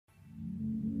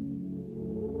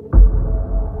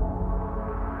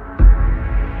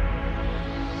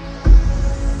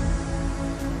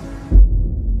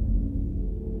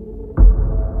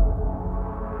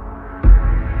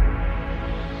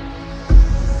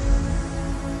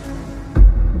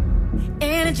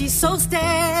energy so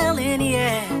stale in the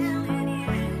air.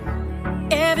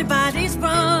 Everybody's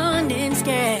running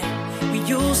scared. We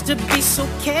used to be so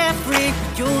carefree,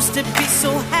 we used to be so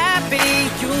happy,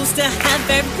 used to have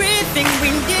everything we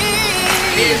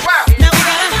need. Now we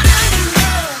gotta find the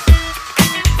love,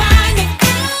 find the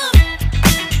love,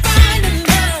 find the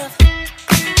love,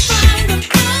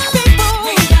 people.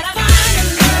 We gotta find the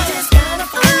love, just gotta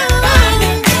find the love,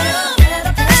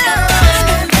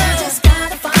 just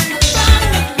gotta find the love.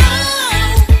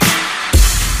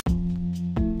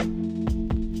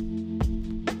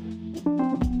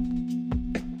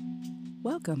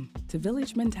 Welcome to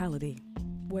Village Mentality,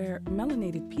 where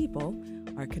melanated people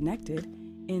are connected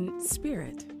in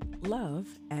spirit, love,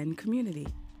 and community.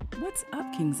 What's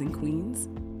up, kings and queens?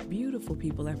 Beautiful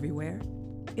people everywhere.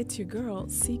 It's your girl,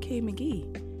 CK McGee,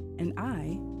 and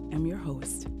I am your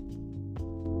host.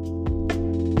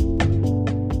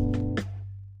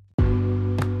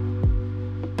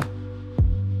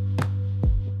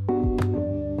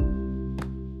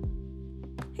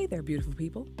 Hey there, beautiful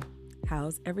people.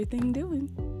 How's everything doing?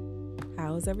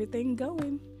 How's everything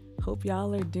going? Hope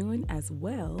y'all are doing as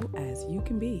well as you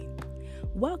can be.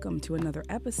 Welcome to another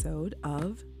episode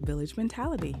of Village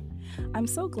Mentality. I'm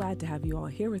so glad to have you all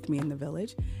here with me in the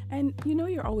village, and you know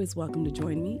you're always welcome to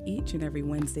join me each and every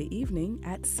Wednesday evening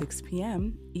at 6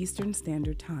 p.m. Eastern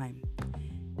Standard Time.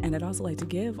 And I'd also like to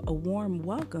give a warm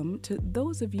welcome to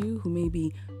those of you who may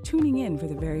be tuning in for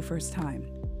the very first time.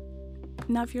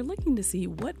 Now, if you're looking to see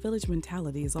what Village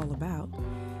Mentality is all about,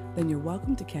 then you're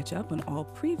welcome to catch up on all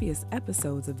previous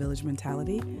episodes of Village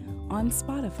Mentality on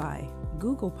Spotify,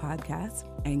 Google Podcasts,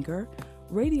 Anchor,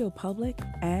 Radio Public,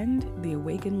 and the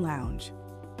Awaken Lounge.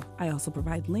 I also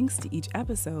provide links to each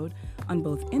episode on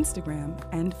both Instagram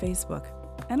and Facebook,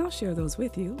 and I'll share those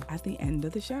with you at the end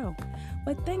of the show.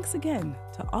 But thanks again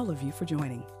to all of you for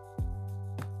joining.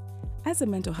 As a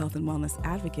mental health and wellness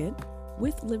advocate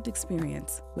with lived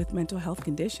experience with mental health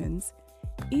conditions,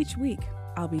 each week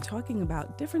I'll be talking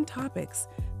about different topics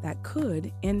that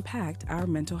could impact our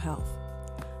mental health.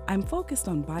 I'm focused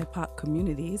on BIPOC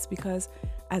communities because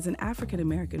as an African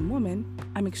American woman,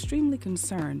 I'm extremely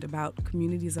concerned about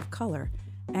communities of color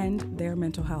and their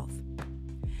mental health.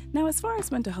 Now, as far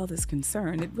as mental health is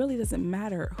concerned, it really doesn't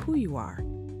matter who you are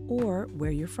or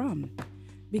where you're from,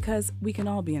 because we can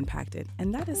all be impacted,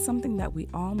 and that is something that we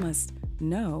all must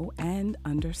know and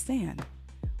understand.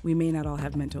 We may not all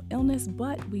have mental illness,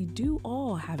 but we do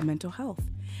all have mental health,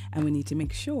 and we need to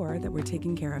make sure that we're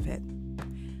taking care of it.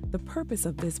 The purpose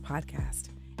of this podcast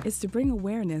is to bring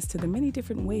awareness to the many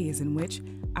different ways in which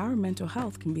our mental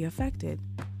health can be affected,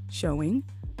 showing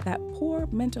that poor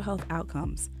mental health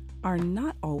outcomes are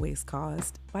not always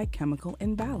caused by chemical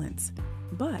imbalance,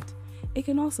 but it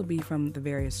can also be from the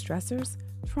various stressors,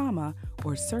 trauma,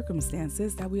 or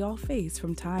circumstances that we all face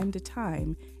from time to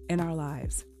time in our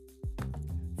lives.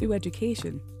 Through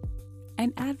education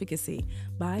and advocacy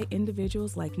by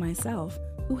individuals like myself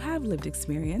who have lived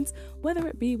experience, whether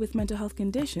it be with mental health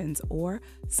conditions or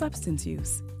substance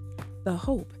use, the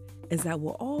hope is that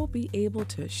we'll all be able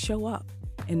to show up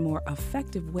in more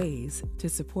effective ways to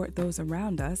support those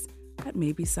around us that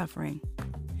may be suffering.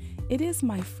 It is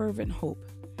my fervent hope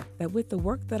that with the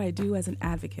work that I do as an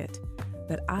advocate,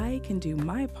 that I can do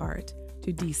my part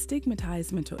to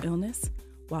destigmatize mental illness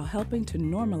while helping to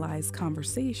normalize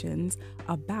conversations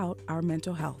about our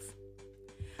mental health.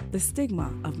 The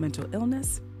stigma of mental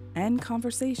illness and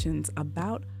conversations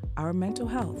about our mental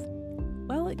health,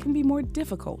 well, it can be more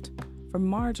difficult for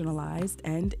marginalized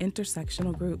and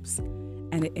intersectional groups,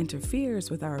 and it interferes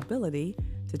with our ability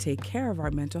to take care of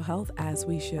our mental health as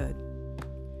we should.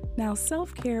 Now,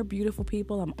 self-care, beautiful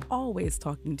people, I'm always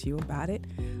talking to you about it,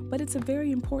 but it's a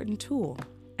very important tool,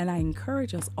 and I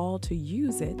encourage us all to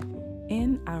use it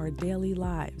in our daily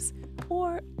lives,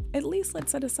 or at least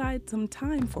let's set aside some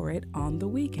time for it on the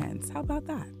weekends. How about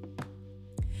that?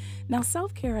 Now,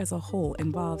 self-care as a whole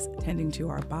involves tending to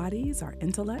our bodies, our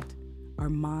intellect, our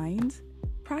minds,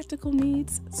 practical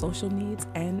needs, social needs,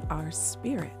 and our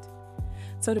spirit.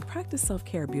 So to practice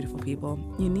self-care, beautiful people,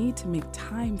 you need to make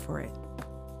time for it.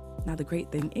 Now, the great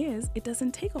thing is it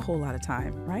doesn't take a whole lot of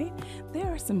time, right?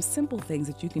 There are some simple things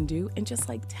that you can do in just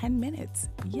like 10 minutes.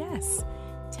 Yes,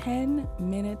 10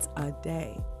 minutes a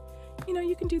day. You know,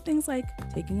 you can do things like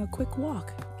taking a quick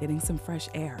walk, getting some fresh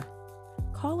air.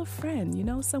 Call a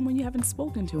friend, someone you haven't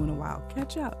spoken to in a while.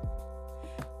 Catch up.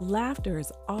 Laughter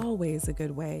is always a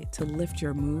good way to lift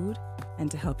your mood and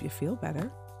to help you feel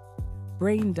better.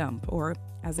 Brain dump, or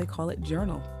as they call it,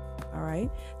 journal. All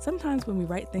right? Sometimes when we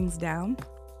write things down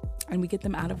and we get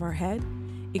them out of our head,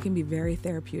 it can be very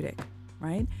therapeutic,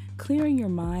 right? Clearing your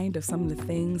mind of some of the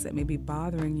things that may be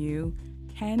bothering you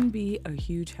can be a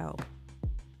huge help.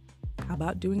 How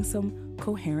about doing some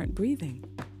coherent breathing?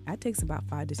 That takes about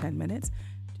 5 to 10 minutes.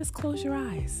 Just close your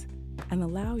eyes and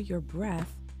allow your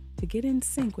breath to get in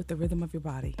sync with the rhythm of your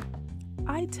body.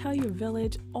 I tell your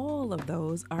village, all of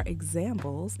those are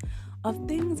examples of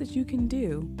things that you can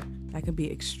do that can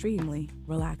be extremely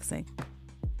relaxing.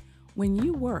 When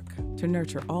you work to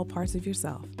nurture all parts of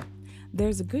yourself,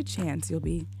 there's a good chance you'll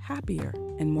be happier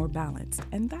and more balanced.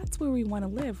 And that's where we want to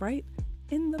live, right?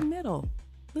 In the middle.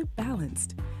 Live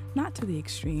balanced, not to the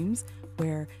extremes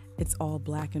where it's all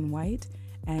black and white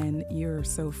and you're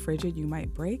so frigid you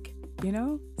might break,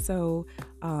 So,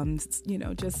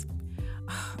 just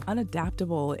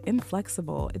unadaptable,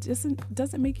 inflexible. It just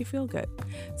doesn't make you feel good.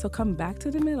 So come back to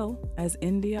the middle, as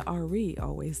India Ari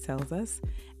always tells us,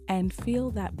 and feel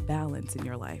that balance in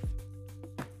your life.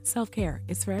 Self-care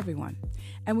is for everyone,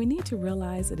 and we need to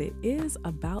realize that it is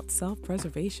about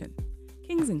self-preservation.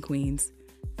 Kings and queens,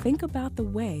 think about the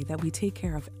way that we take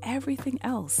care of everything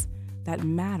else that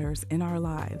matters in our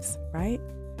lives, right?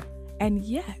 And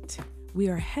yet, we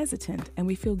are hesitant and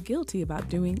we feel guilty about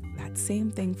doing that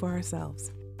same thing for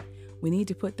ourselves. We need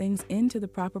to put things into the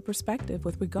proper perspective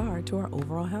with regard to our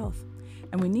overall health.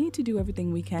 And we need to do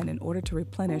everything we can in order to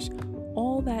replenish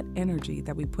all that energy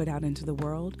that we put out into the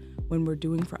world when we're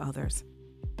doing for others.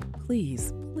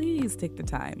 Please take the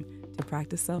time to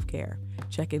practice self-care,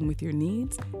 check in with your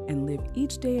needs, and live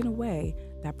each day in a way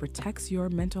that protects your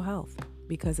mental health,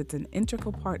 because it's an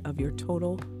integral part of your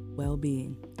total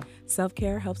well-being.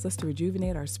 Self-care helps us to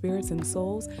rejuvenate our spirits and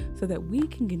souls so that we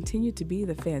can continue to be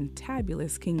the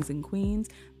fantabulous kings and queens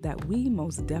that we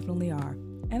most definitely are.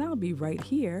 And I'll be right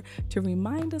here to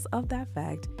remind us of that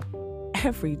fact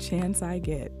every chance I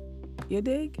get. You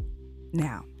dig?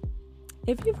 Now,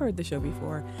 if you've heard the show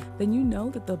before, then you know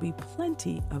that there'll be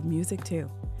plenty of music too.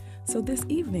 So this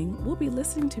evening, we'll be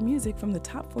listening to music from the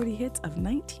top 40 hits of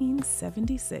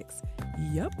 1976.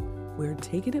 Yup, we're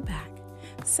taking it back.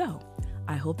 So,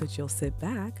 I hope that you'll sit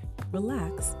back,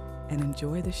 relax, and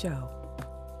enjoy the show.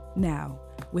 Now,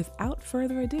 without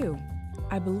further ado,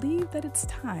 I believe that it's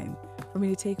time for me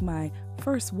to take my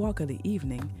first walk of the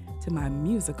evening to my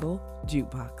musical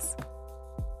jukebox.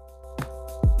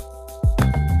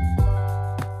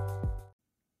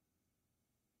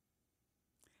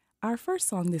 Our first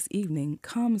song this evening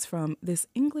comes from this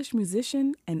English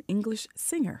musician and English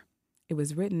singer. It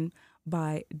was written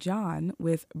by John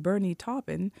with Bernie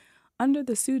Taupin under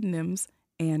the pseudonyms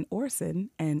Ann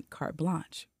Orson and Carte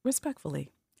Blanche, respectfully,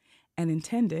 and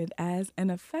intended as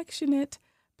an affectionate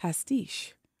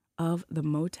pastiche of the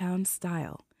Motown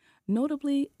style,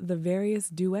 notably the various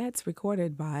duets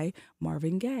recorded by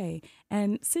Marvin Gaye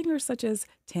and singers such as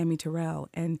Tammy Terrell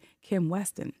and Kim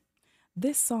Weston.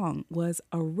 This song was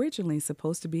originally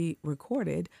supposed to be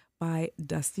recorded by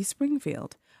Dusty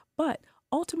Springfield, but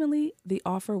ultimately the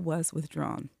offer was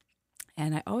withdrawn.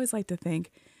 And I always like to think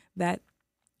that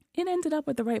it ended up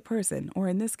with the right person, or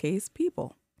in this case,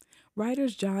 people.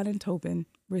 Writers John and Taupin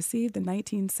received the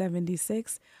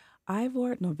 1976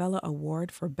 Ivor Novello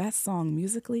Award for Best Song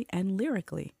musically and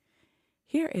lyrically.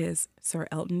 Here is Sir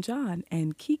Elton John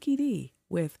and Kiki Dee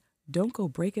with Don't Go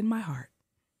Breaking My Heart.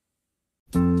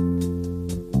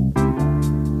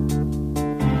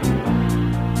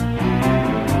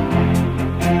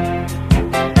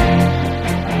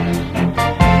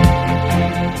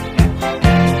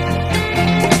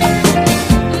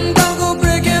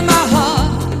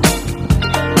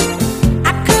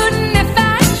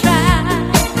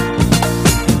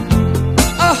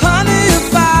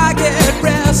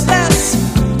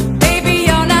 Baby,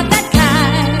 you're not that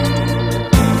kind.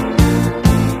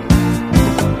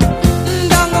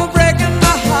 Don't go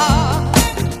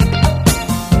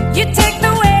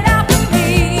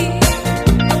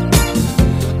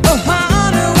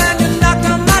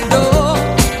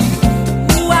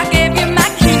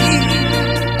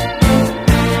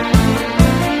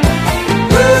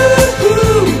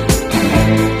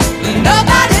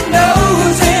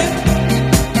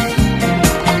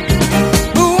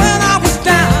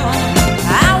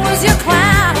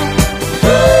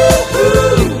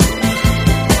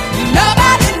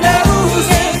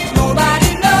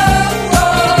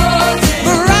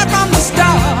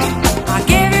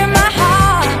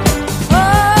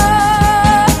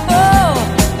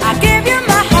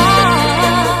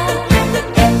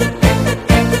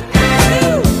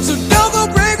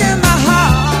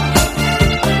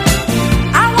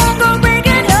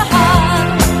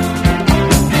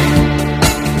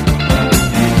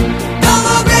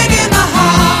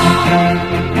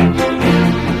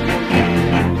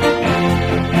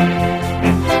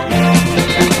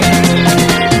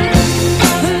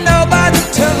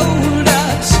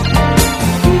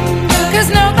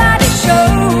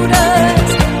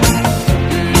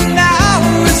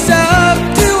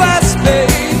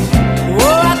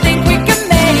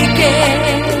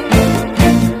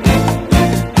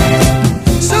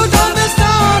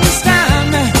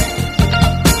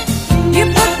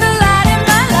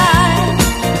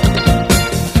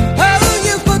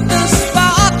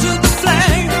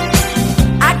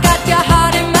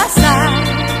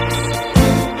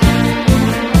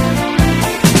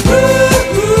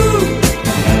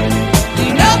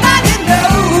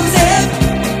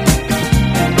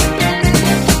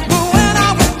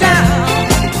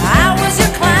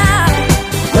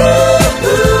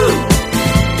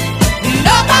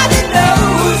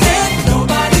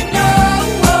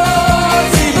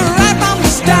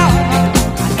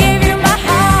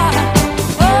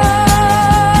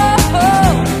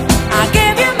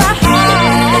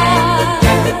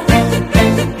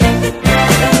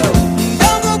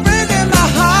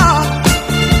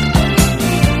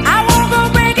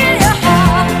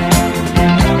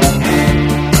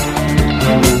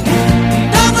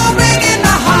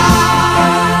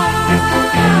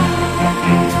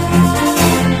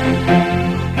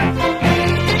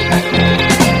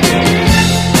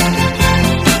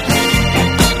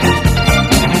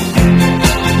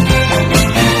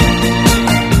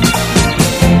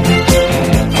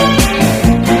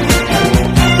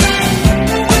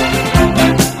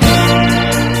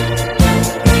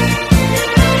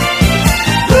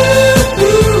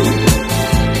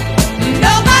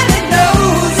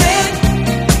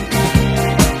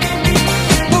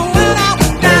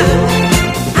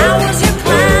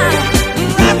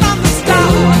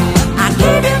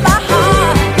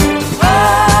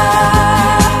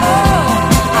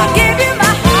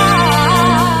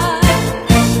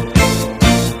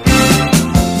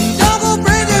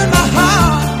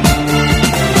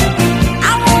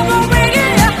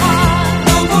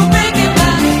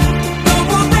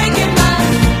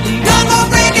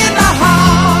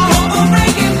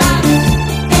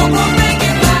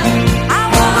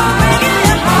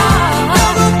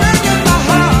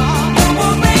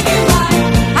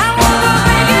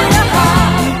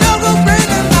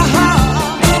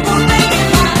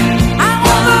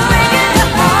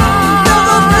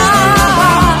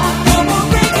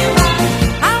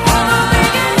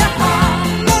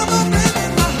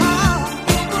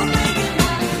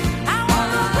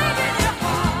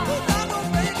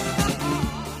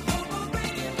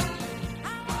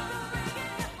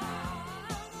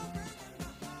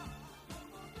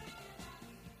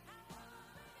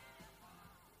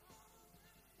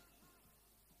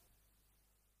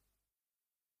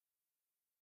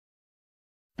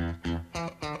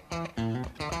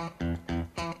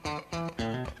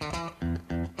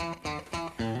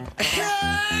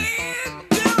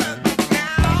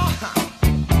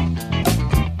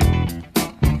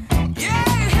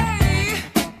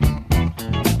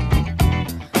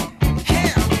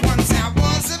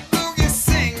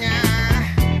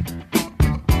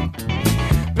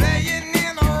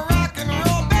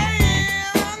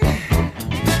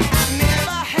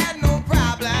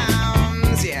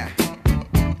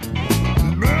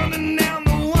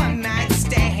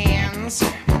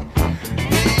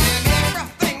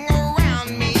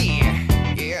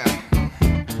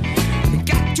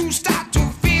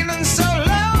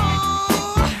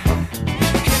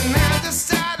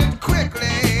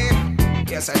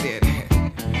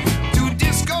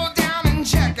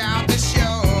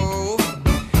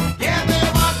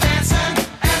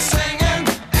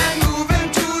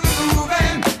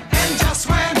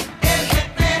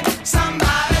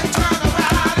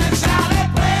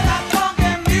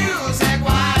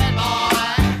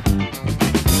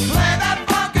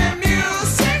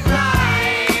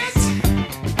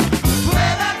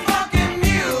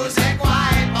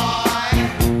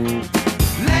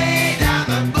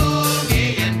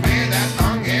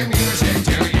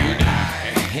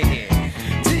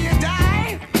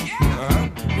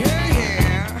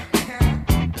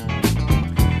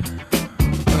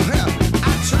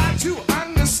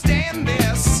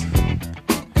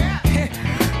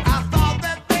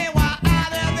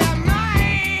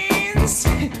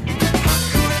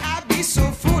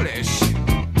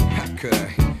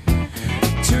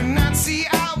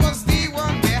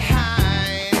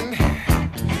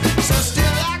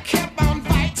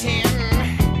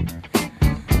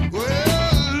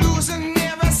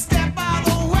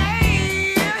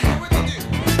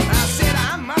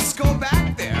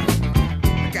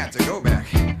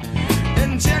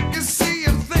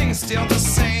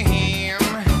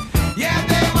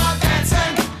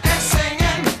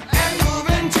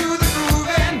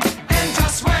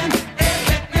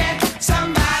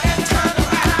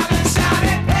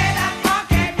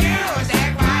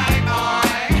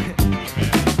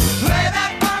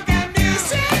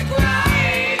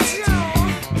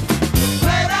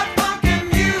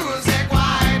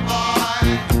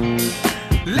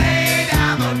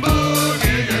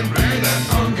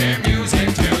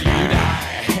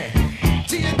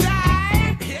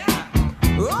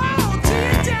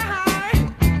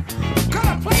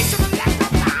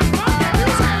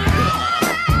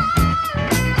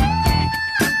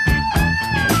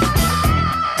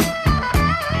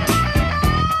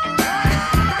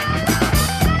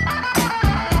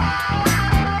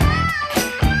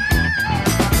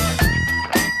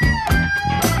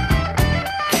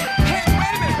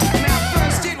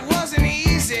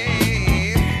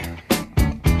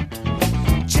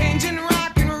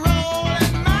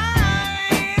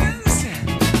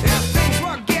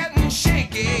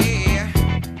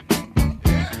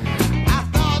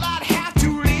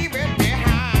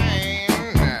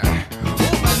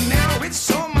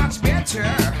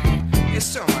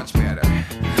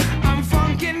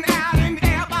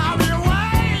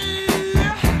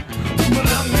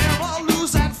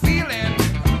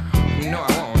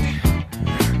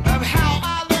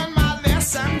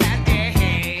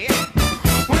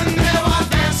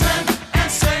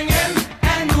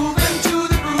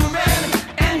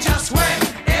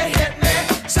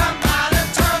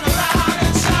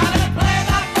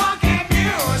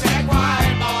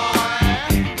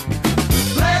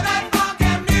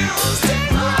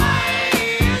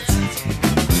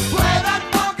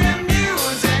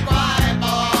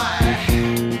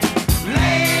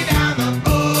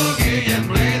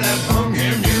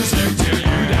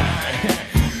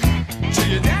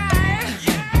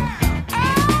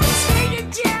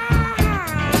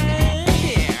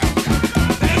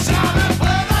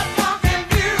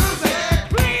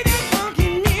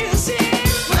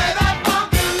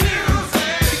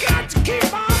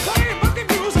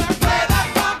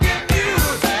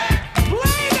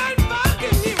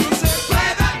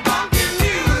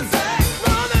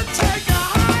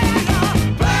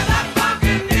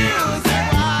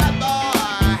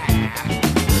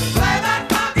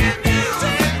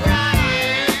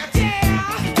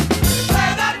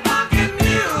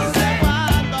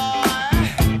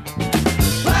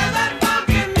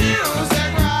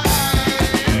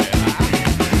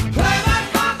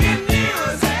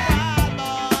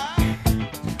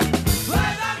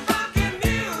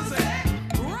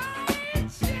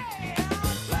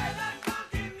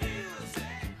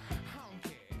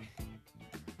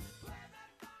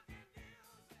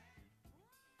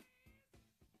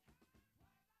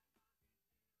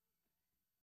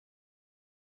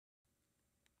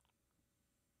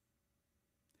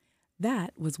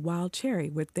That was Wild Cherry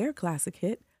with their classic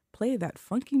hit, Play That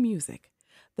Funky Music.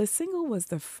 The single was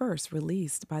the first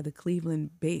released by the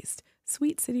Cleveland based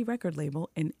Sweet City record label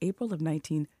in April of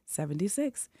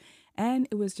 1976, and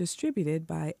it was distributed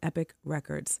by Epic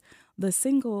Records. The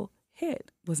single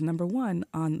hit was number one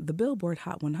on the Billboard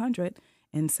Hot 100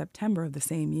 in September of the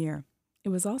same year. It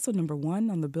was also number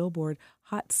one on the Billboard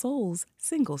Hot Souls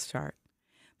singles chart.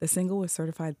 The single was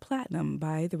certified platinum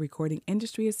by the Recording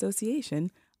Industry Association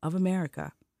of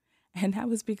America. And that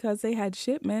was because they had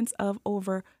shipments of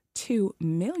over 2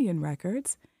 million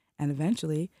records, and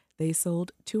eventually they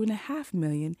sold 2.5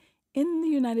 million in the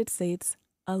United States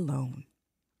alone.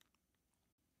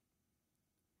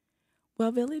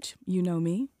 Well, Village, you know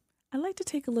me. I like to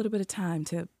take a little bit of time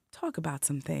to talk about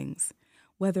some things,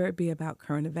 whether it be about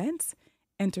current events,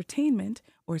 entertainment,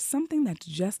 or something that's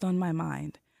just on my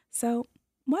mind. So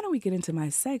why don't we get into my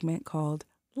segment called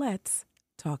Let's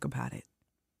Talk About It.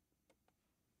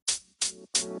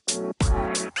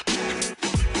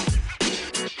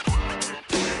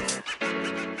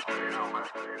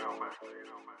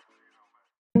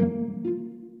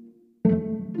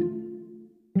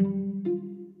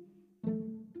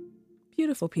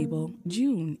 Beautiful people,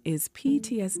 June is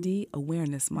PTSD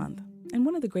Awareness Month. And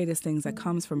one of the greatest things that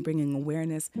comes from bringing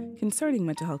awareness concerning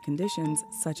mental health conditions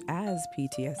such as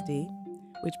PTSD,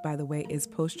 which by the way is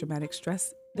post-traumatic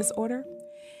stress disorder,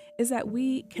 is that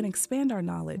we can expand our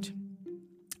knowledge.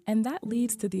 And that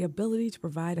leads to the ability to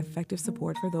provide effective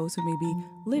support for those who may be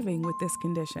living with this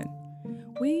condition.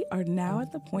 We are now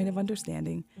at the point of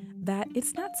understanding that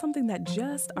it's not something that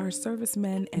just our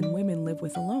servicemen and women live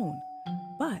with alone,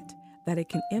 but that it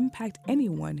can impact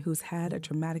anyone who's had a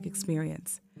traumatic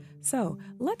experience. So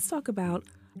let's talk about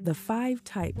the 5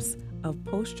 types of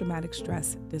post-traumatic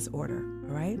stress disorder,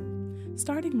 all right?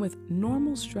 Starting with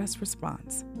normal stress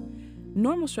response.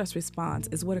 Normal stress response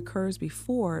is what occurs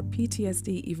before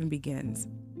PTSD even begins.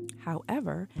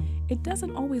 However, it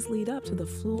doesn't always lead up to the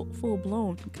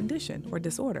full-blown condition or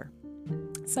disorder.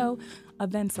 So,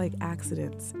 events like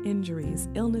accidents, injuries,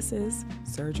 illnesses,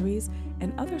 surgeries,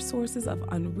 and other sources of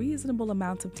unreasonable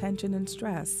amounts of tension and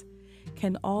stress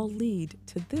can all lead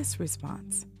to this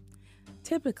response.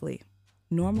 Typically,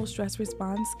 normal stress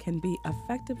response can be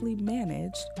effectively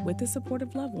managed with the support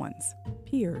of loved ones,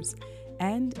 peers,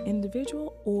 and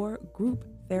individual or group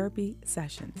therapy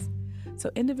sessions. So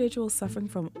individuals suffering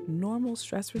from normal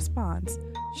stress response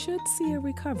should see a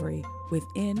recovery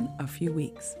within a few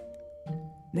weeks.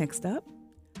 Next up,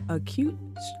 acute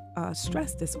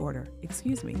stress disorder.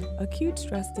 Acute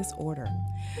stress disorder.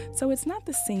 So it's not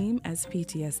the same as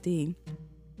PTSD,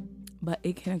 but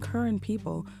it can occur in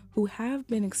people who have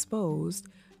been exposed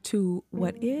to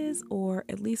what is, or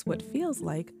at least what feels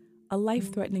like, a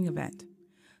life-threatening event.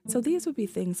 So these would be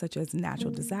things such as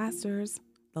natural disasters,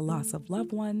 the loss of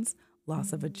loved ones,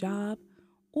 loss of a job,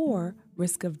 or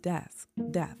risk of death.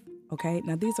 Okay,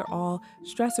 now these are all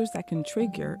stressors that can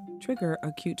trigger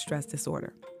acute stress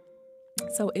disorder.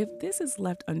 So if this is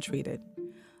left untreated,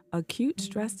 acute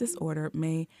stress disorder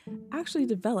may actually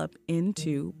develop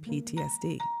into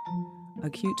PTSD.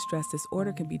 Acute stress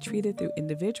disorder can be treated through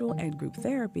individual and group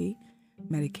therapy,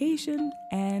 medication,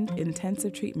 and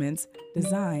intensive treatments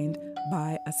designed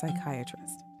by a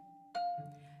psychiatrist.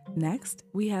 Next,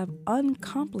 we have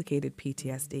uncomplicated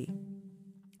PTSD,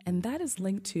 and that is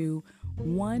linked to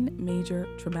one major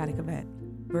traumatic event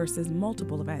versus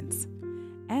multiple events,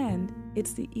 and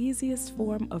it's the easiest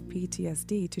form of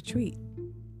PTSD to treat.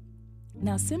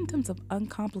 Now, symptoms of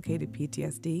uncomplicated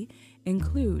PTSD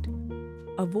include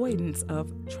avoidance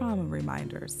of trauma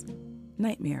reminders,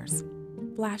 nightmares,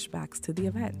 flashbacks to the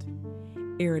event,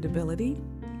 irritability,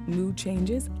 mood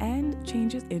changes, and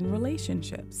changes in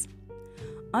relationships.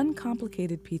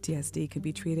 Uncomplicated PTSD can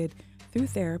be treated through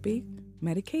therapy,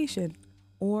 medication,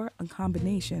 or a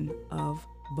combination of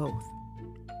both.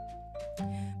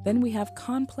 Then we have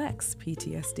complex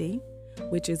PTSD,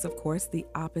 which is, of course, the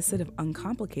opposite of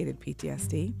uncomplicated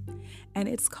PTSD, and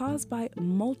it's caused by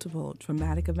multiple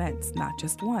traumatic events, not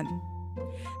just one.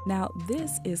 Now,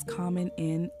 this is common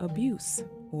in abuse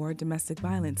or domestic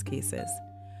violence cases,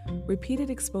 repeated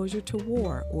exposure to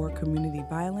war or community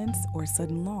violence or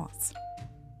sudden loss.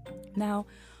 Now,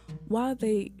 while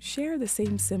they share the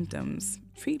same symptoms,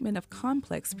 treatment of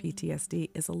complex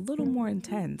PTSD is a little more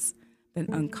intense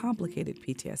than uncomplicated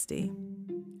PTSD.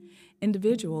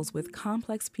 Individuals with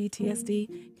complex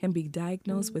PTSD can be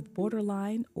diagnosed with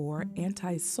borderline or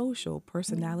antisocial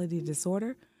personality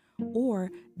disorder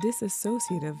or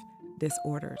dissociative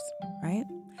disorders, right?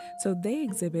 So they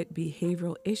exhibit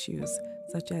behavioral issues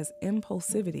such as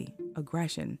impulsivity,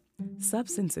 aggression,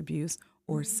 substance abuse,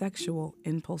 or sexual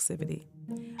impulsivity,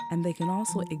 and they can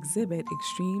also exhibit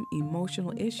extreme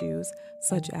emotional issues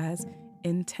such as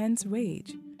intense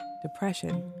rage,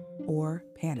 depression, or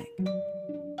panic.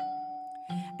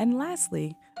 And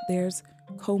lastly, there's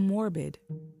comorbid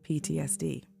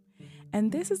PTSD.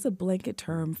 And this is a blanket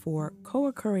term for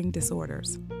co-occurring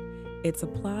disorders. It's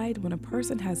applied when a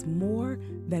person has more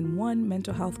than one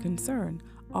mental health concern,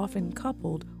 often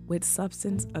coupled with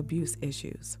substance abuse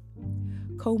issues.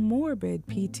 Comorbid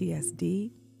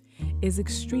PTSD is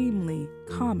extremely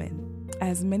common,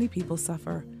 as many people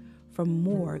suffer from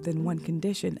more than one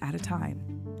condition at a time.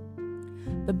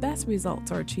 The best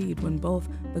results are achieved when both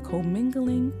the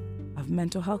commingling of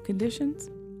mental health conditions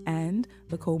and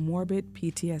the comorbid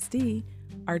PTSD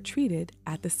are treated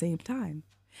at the same time.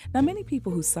 Now, many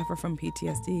people who suffer from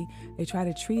PTSD, they try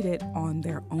to treat it on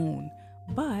their own.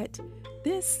 But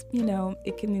this,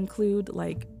 it can include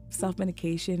like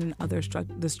self-medication and other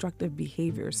destructive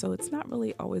behaviors. So it's not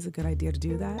really always a good idea to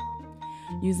do that.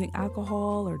 Using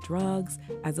alcohol or drugs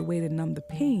as a way to numb the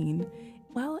pain,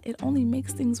 well, it only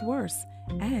makes things worse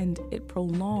and it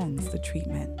prolongs the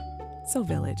treatment. So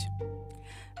Village,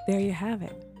 there you have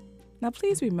it. Now,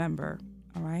 please remember,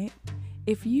 all right,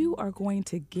 if you are going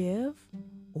to give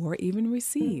or even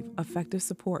receive effective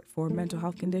support for mental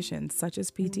health conditions such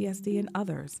as PTSD and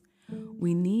others,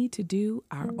 we need to do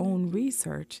our own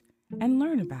research and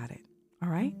learn about it, all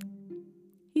right?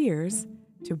 Here's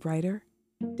to brighter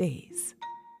days.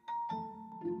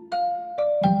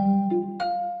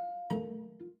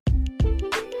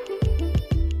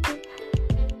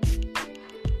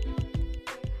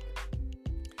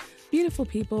 Beautiful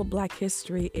people, Black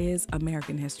history is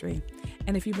American history.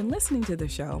 And if you've been listening to the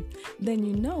show, then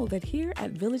you know that here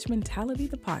at Village Mentality,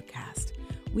 the podcast,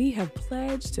 we have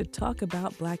pledged to talk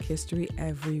about Black history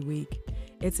every week.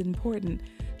 It's important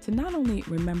to not only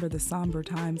remember the somber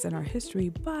times in our history,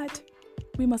 but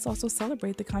we must also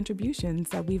celebrate the contributions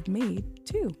that we've made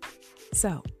too.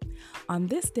 So, on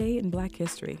this day in Black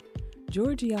history,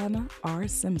 Georgiana R.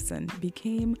 Simpson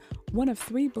became one of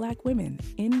 3 Black women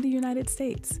in the United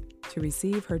States to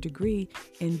receive her degree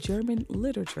in German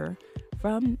literature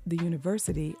from the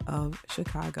University of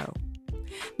Chicago.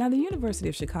 Now, the University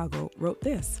of Chicago wrote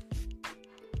this.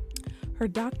 Her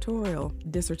doctoral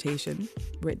dissertation,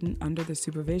 written under the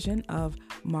supervision of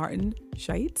Martin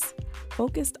Scheitz,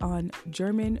 focused on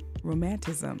German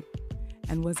Romanticism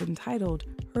and was entitled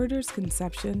Herder's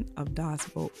Conception of Das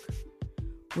Volk.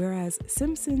 Whereas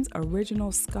Simpson's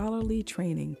original scholarly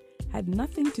training had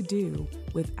nothing to do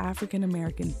with African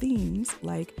American themes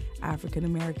like African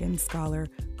American scholar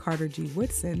Carter G.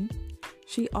 Woodson,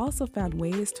 she also found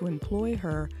ways to employ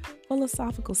her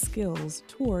philosophical skills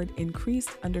toward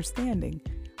increased understanding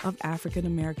of African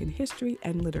American history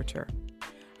and literature.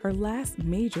 Her last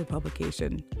major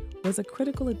publication was a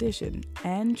critical edition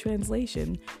and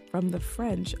translation from the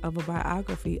French of a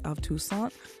biography of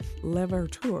Toussaint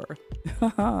Louverture.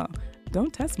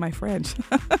 Don't test my French.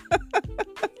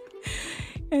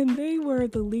 And they were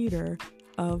the leader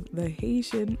of the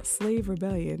Haitian Slave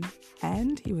Rebellion,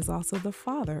 and he was also the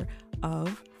father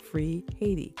of Free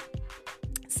Haiti.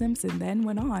 Simpson then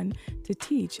went on to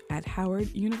teach at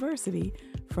Howard University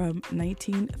from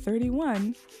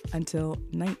 1931 until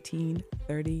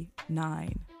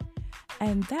 1939.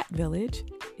 And that village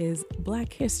is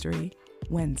Black History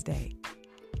Wednesday.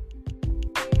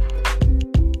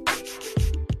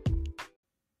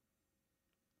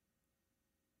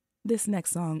 This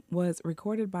next song was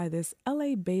recorded by this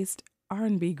LA-based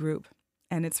R&B group,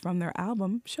 and it's from their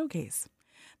album Showcase.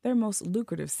 Their most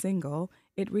lucrative single,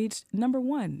 it reached number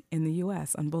 1 in the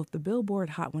U.S. on both the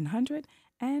Billboard Hot 100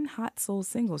 and Hot Soul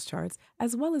Singles charts,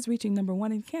 as well as reaching number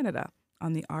 1 in Canada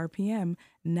on the RPM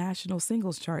National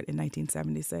Singles Chart in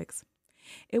 1976.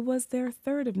 It was their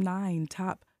third of 9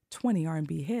 top 20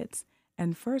 R&B hits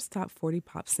and first top 40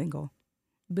 pop single.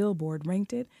 Billboard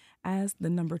ranked it as the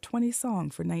number 20 song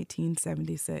for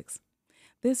 1976.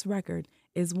 This record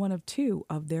is one of 2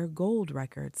 of their gold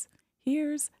records.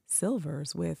 Here's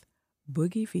Silvers with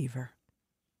Boogie Fever.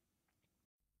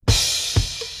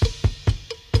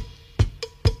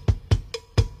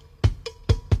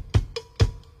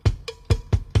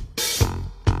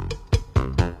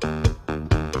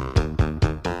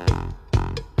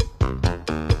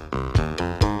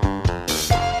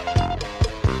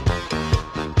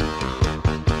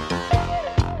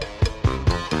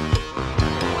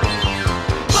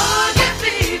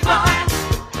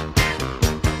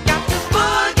 Got to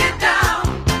boogie down.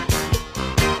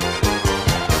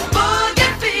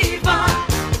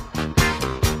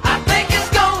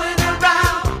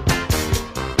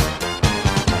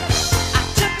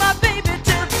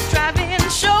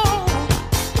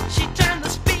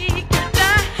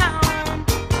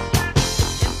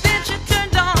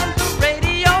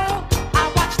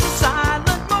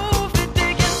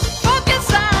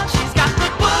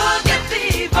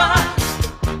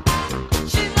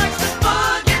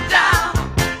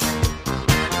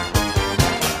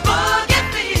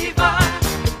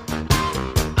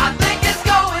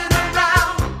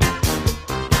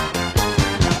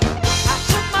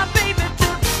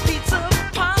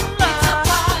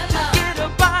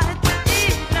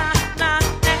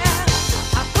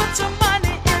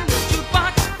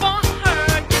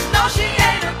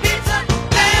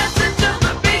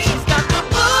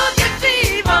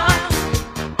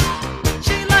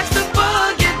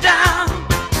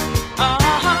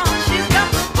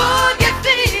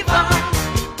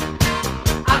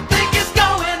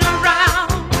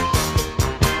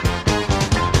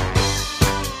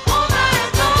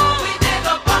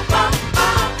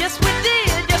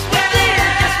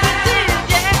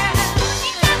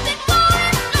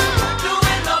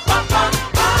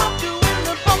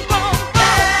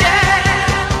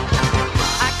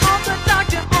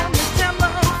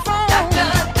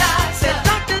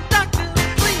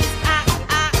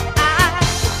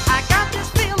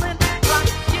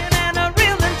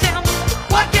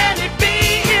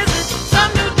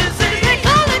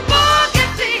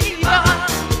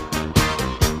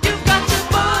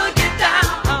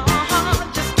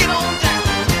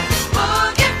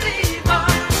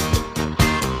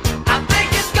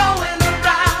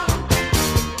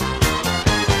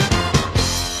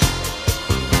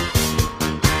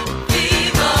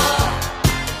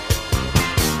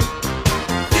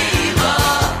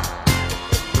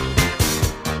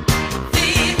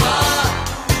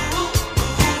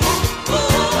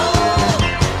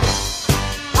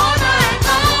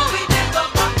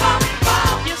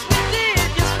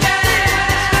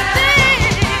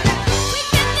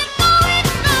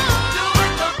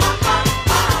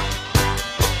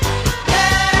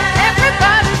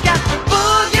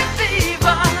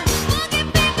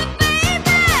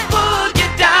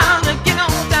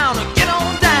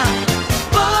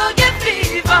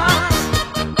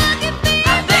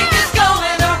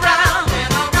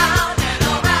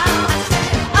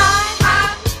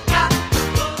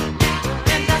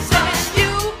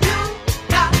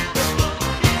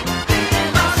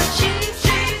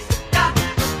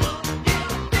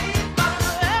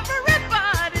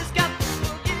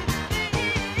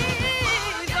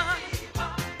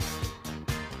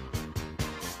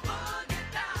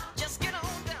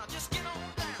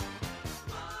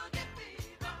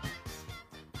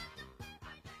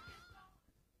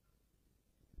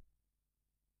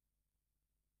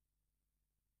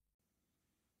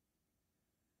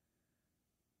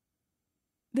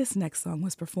 This next song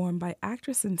was performed by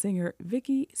actress and singer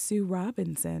Vicki Sue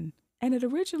Robinson, and it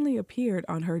originally appeared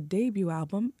on her debut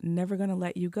album, Never Gonna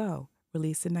Let You Go,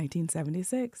 released in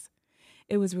 1976.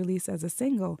 It was released as a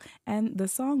single, and the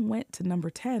song went to number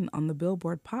 10 on the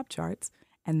Billboard Pop charts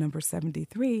and number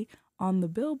 73 on the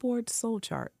Billboard Soul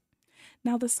chart.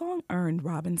 Now, the song earned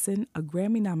Robinson a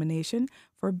Grammy nomination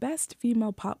for Best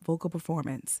Female Pop Vocal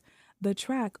Performance. The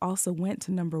track also went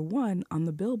to number 1 on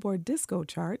the Billboard Disco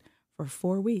chart for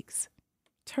 4 weeks.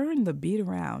 Turn the Beat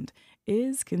Around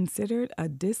is considered a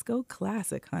disco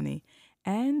classic, honey,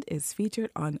 and is featured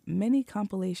on many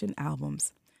compilation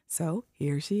albums. So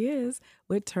here she is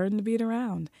with Turn the Beat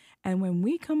Around. And when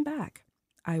we come back,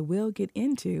 I will get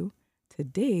into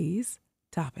today's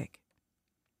topic.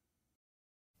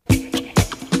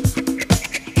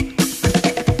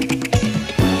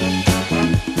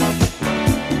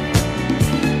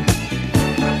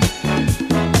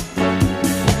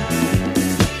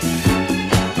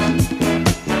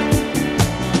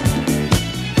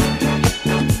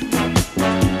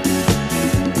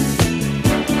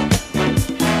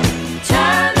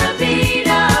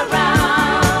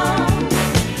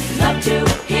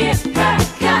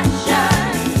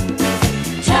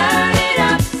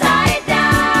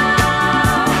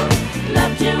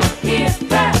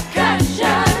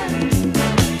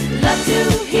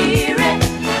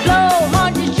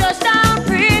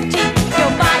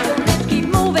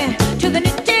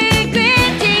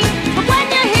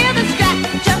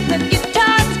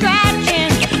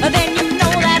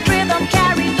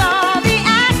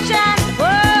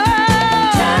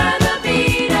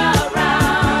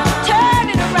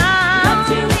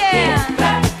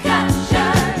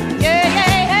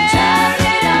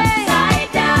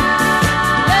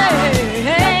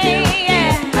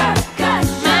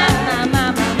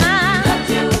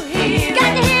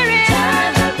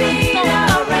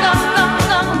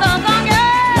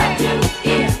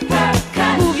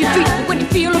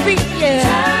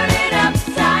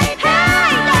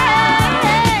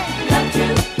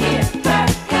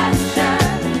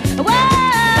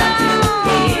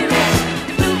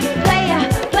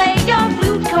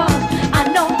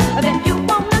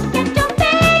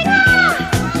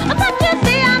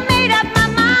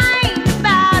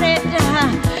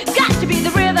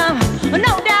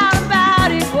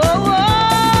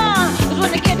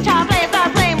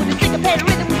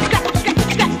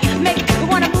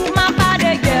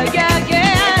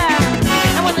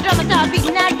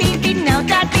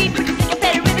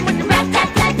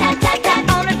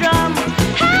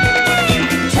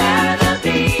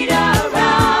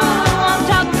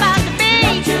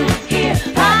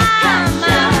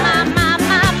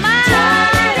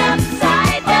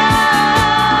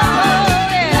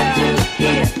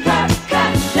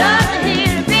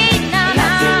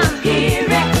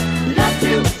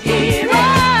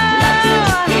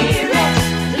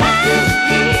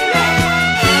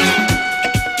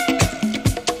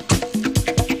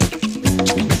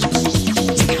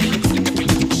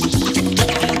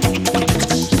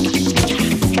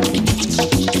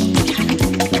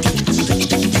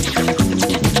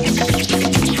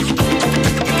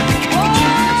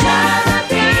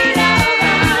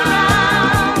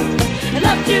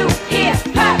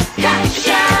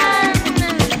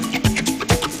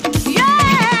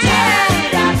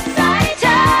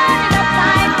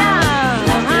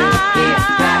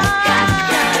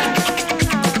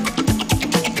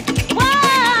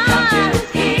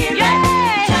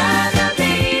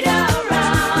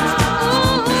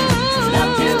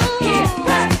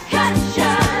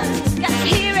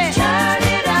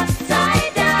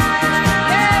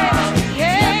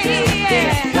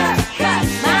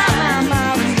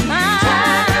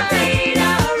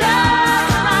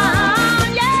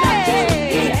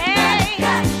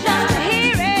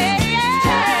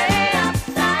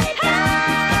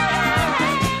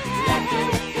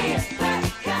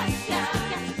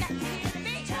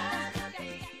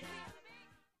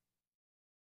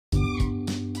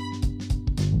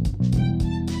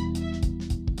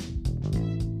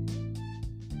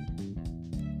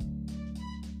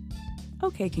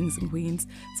 Okay, kings and queens.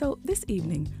 So this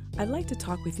evening, I'd like to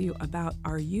talk with you about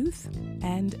our youth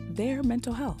and their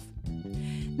mental health.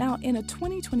 Now, in a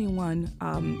 2021,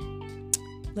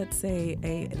 let's say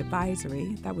an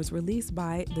advisory that was released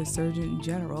by the Surgeon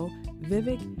General,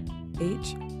 Vivek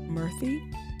H.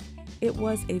 Murthy, it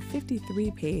was a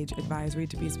 53-page advisory,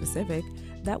 to be specific,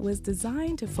 that was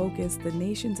designed to focus the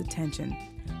nation's attention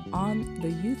on the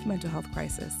youth mental health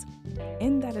crisis.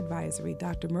 In that advisory,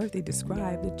 Dr. Murthy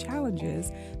described the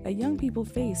challenges that young people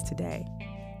face today,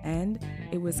 and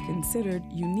it was considered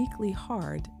uniquely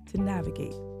hard to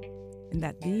navigate. and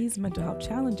that these mental health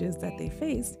challenges that they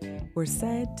faced were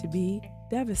said to be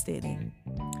devastating.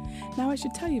 Now, I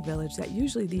should tell you, Village, that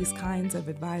usually these kinds of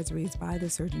advisories by the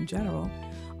Surgeon General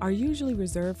are usually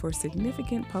reserved for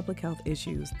significant public health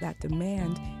issues that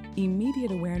demand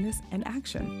immediate awareness and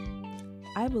action.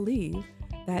 I believe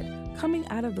that coming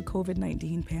out of the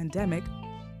COVID-19 pandemic,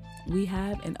 we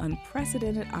have an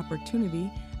unprecedented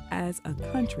opportunity as a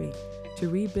country to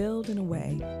rebuild in a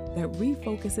way that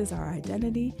refocuses our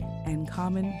identity and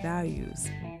common values,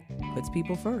 puts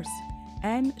people first,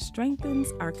 and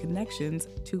strengthens our connections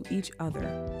to each other.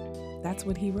 That's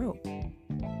what he wrote.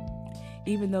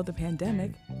 Even though the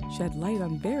pandemic shed light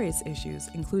on various issues,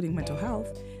 including mental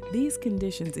health, these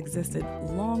conditions existed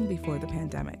long before the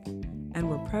pandemic and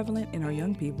were prevalent in our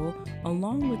young people,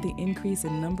 along with the increase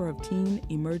in number of teen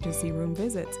emergency room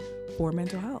visits for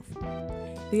mental health.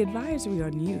 The Advisory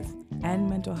on Youth and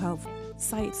Mental Health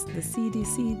cites the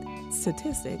CDC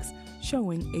statistics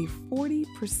showing a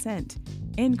 40%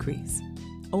 increase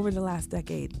over the last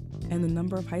decade in the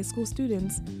number of high school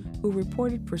students who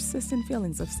reported persistent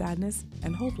feelings of sadness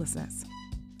and hopelessness.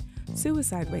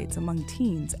 Suicide rates among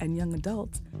teens and young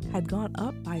adults had gone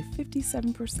up by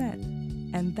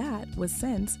 57%, and that was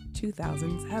since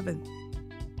 2007.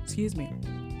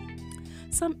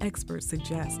 Some experts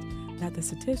suggest that the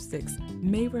statistics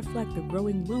may reflect the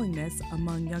growing willingness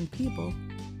among young people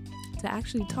to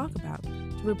actually talk about,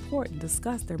 to report and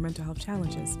discuss their mental health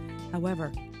challenges.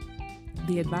 However,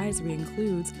 the advisory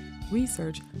includes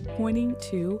research pointing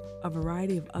to a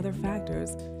variety of other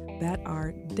factors that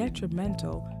are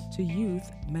detrimental to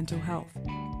youth mental health.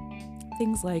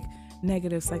 Things like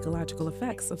negative psychological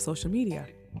effects of social media,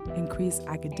 increased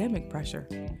academic pressure,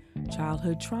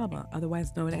 childhood trauma,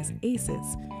 otherwise known as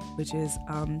ACEs, which is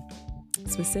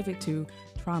specific to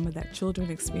trauma that children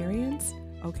experience,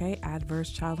 adverse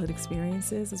childhood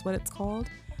experiences is what it's called,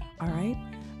 all right?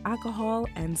 Alcohol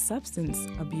and substance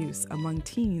abuse among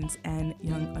teens and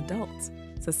young adults,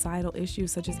 societal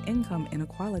issues such as income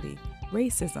inequality,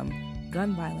 racism,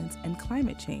 gun violence, and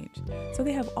climate change. So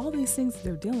they have all these things that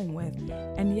they're dealing with,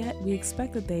 and yet we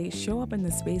expect that they show up in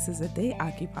the spaces that they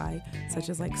occupy, such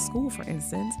as like school, for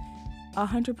instance,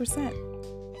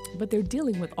 100%. But they're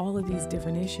dealing with all of these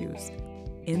different issues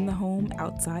in the home,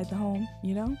 outside the home,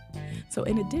 So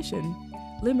in addition,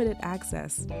 limited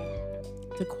access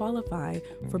to qualify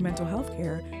for mental health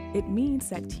care, it means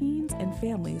that teens and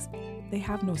families, they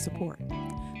have no support.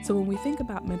 So when we think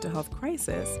about mental health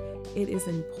crisis, it is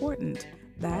important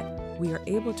that we are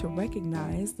able to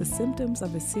recognize the symptoms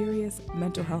of a serious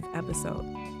mental health episode.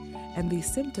 And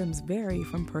these symptoms vary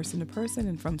from person to person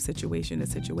and from situation to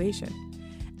situation.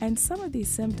 And some of these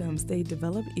symptoms, they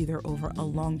develop either over a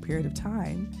long period of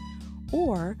time,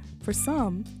 or for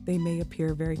some, they may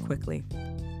appear very quickly.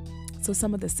 So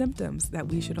some of the symptoms that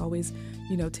we should always,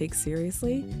 take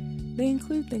seriously, they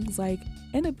include things like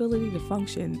inability to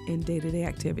function in day-to-day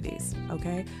activities,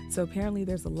 okay? So apparently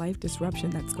there's a life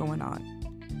disruption that's going on.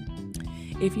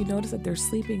 If you notice that they're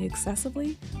sleeping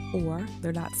excessively or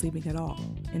they're not sleeping at all,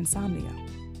 insomnia,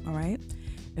 all right?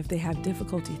 If they have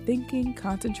difficulty thinking,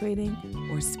 concentrating,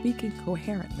 or speaking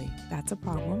coherently, that's a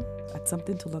problem. That's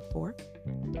something to look for.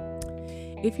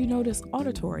 If you notice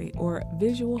auditory or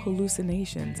visual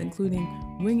hallucinations,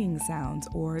 including ringing sounds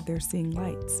or they're seeing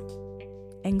lights,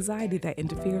 anxiety that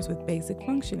interferes with basic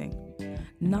functioning,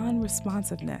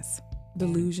 non-responsiveness,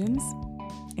 delusions,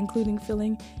 including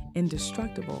feeling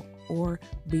indestructible or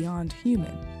beyond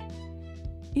human.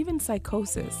 Even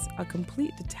psychosis, a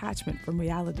complete detachment from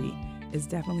reality, is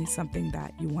definitely something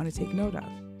that you want to take note of.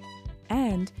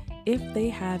 And if they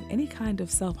have any kind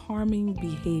of self-harming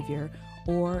behavior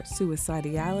or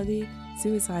suicidal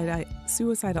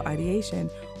ideation,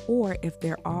 or if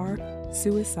there are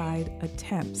suicide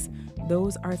attempts,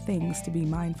 those are things to be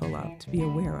mindful of, to be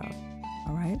aware of,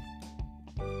 all right?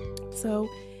 So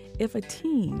if a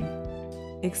teen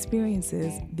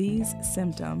experiences these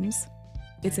symptoms,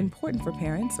 it's important for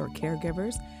parents or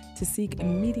caregivers to seek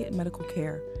immediate medical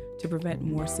care to prevent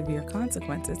more severe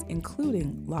consequences,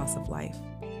 including loss of life.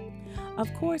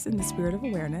 Of course, in the spirit of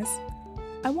awareness,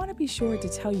 I want to be sure to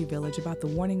tell you, Village, about the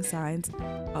warning signs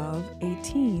of a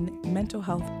teen mental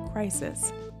health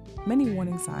crisis. Many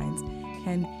warning signs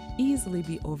can easily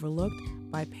be overlooked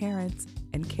by parents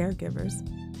and caregivers,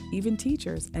 even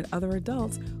teachers and other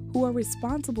adults who are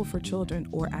responsible for children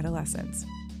or adolescents.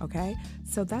 Okay?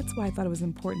 So that's why I thought it was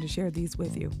important to share these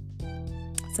with you.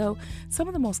 So some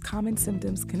of the most common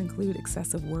symptoms can include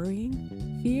excessive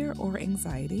worrying, fear or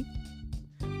anxiety,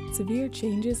 severe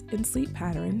changes in sleep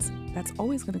patterns, that's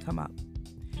always going to come up,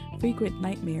 frequent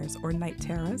nightmares or night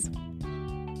terrors,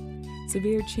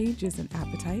 severe changes in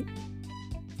appetite,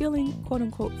 feeling quote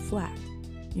unquote flat,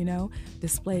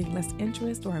 displaying less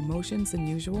interest or emotions than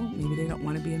usual. Maybe they don't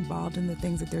want to be involved in the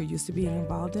things that they're used to being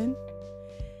involved in.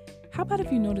 How about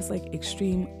if you notice like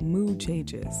extreme mood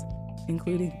changes,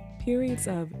 including periods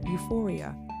of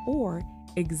euphoria or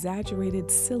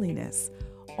exaggerated silliness?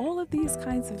 All of these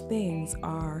kinds of things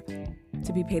are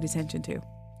to be paid attention to,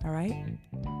 all right?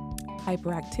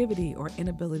 Hyperactivity or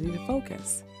inability to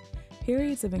focus,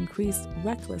 periods of increased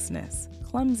recklessness,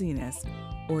 clumsiness,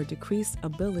 or decreased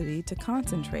ability to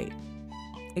concentrate,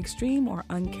 extreme or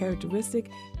uncharacteristic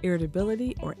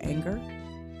irritability or anger.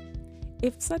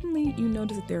 If suddenly you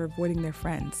notice that they're avoiding their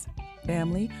friends,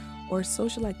 family, or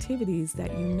social activities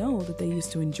that you know that they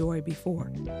used to enjoy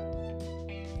before.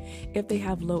 If they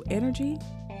have low energy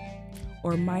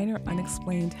or minor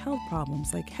unexplained health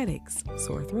problems like headaches,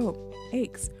 sore throat,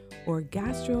 aches, or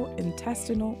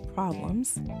gastrointestinal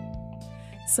problems,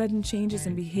 sudden changes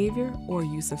in behavior or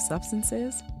use of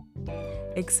substances,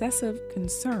 excessive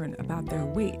concern about their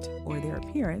weight or their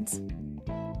appearance,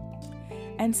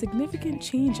 and significant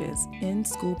changes in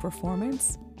school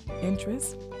performance,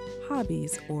 interests,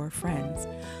 hobbies, or friends.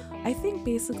 I think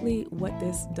basically what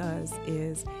this does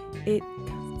is it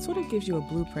sort of gives you a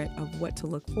blueprint of what to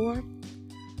look for.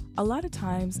 A lot of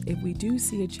times, if we do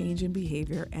see a change in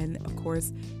behavior, and of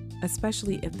course,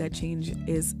 especially if that change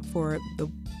is for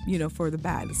the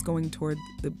bad, it's going toward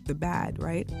the bad,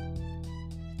 right?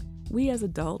 We as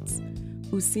adults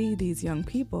who see these young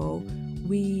people,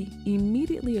 we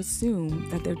immediately assume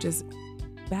that they're just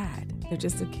bad. They're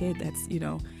just a kid that's,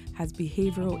 has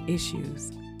behavioral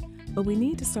issues. But we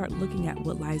need to start looking at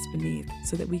what lies beneath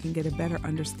so that we can get a better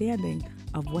understanding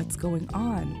of what's going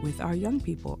on with our young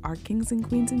people, our kings and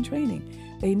queens in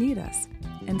training. They need us.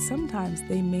 And sometimes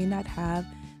they may not have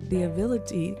the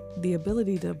ability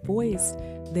to voice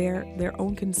their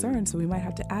own concerns. So we might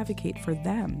have to advocate for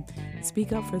them,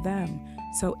 speak up for them.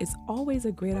 So it's always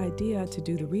a great idea to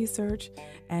do the research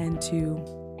and to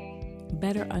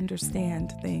better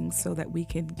understand things so that we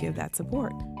can give that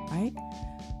support, right?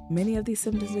 Many of these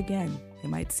symptoms, again, they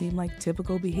might seem like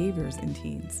typical behaviors in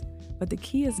teens, but the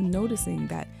key is noticing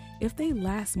that if they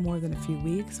last more than a few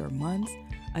weeks or months,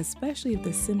 especially if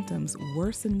the symptoms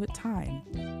worsen with time,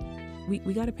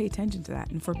 we got to pay attention to that.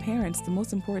 And for parents, the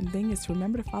most important thing is to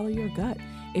remember to follow your gut.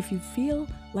 If you feel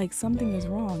like something is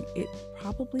wrong, it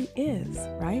probably is,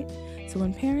 right? So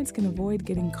when parents can avoid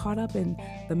getting caught up in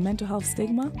the mental health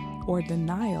stigma or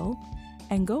denial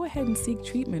and go ahead and seek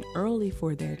treatment early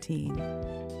for their teen,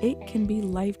 it can be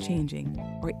life-changing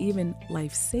or even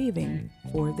life-saving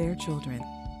for their children.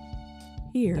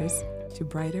 Here's to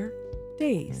brighter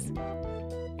days.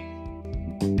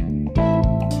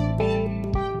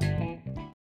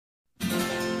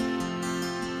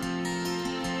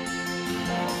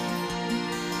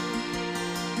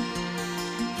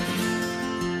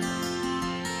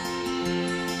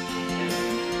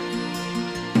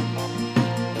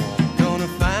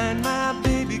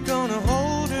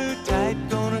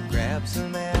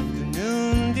 Some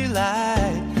afternoon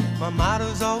delight. My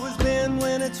motto's always been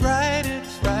when it's right,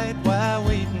 why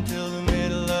wait until the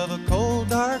middle of a cold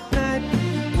dark night,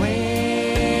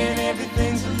 when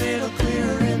everything's a little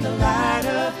clearer in the light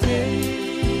of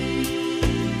day,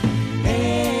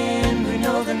 and we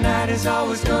know the night is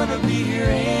always gonna be here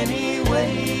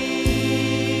anyway.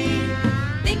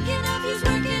 Thinking of you's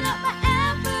working up my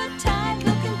appetite,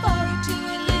 looking forward to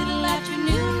a little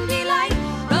afternoon delight,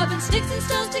 rubbing sticks and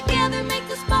stones together make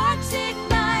the sparks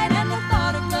ignite, and the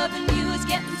thought of loving you is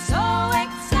getting so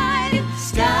exciting.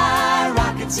 Sky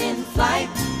rockets in flight,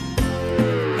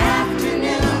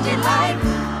 afternoon delight,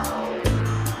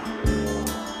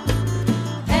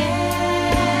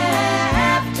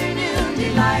 afternoon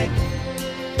delight,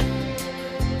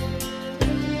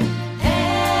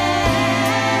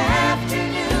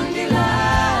 afternoon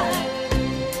delight.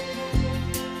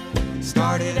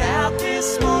 Started out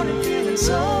this morning feeling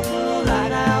so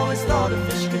polite, I always thought a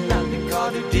fish could not be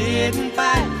caught who didn't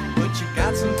bite, but you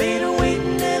got some bait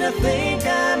waiting and I think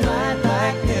I might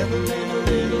like Evelyn a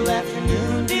little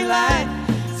afternoon delight.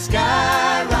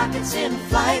 Sky rockets in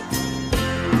flight,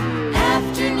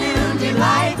 afternoon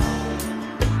delight,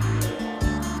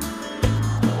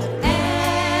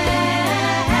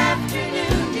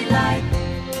 afternoon delight,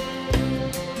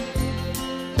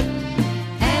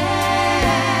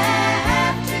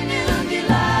 afternoon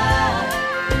delight.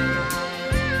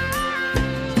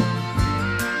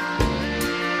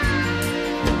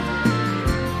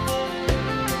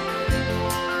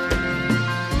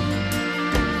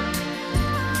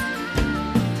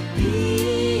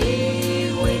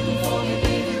 Be waiting for me,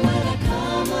 baby, when I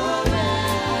come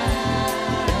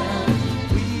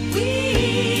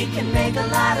make a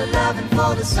lot of loving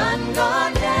for the sun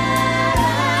gone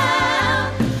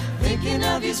down. Thinking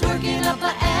of you's working up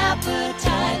an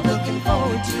appetite. Looking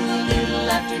forward to a little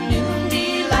afternoon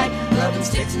delight. Rubbing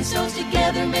sticks and stones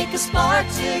together make a spark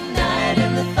to ignite.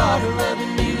 And the thought of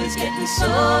rubbing you is getting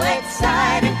so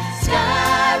exciting.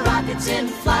 Sky rockets in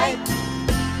flight.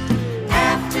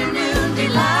 Afternoon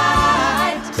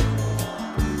delight.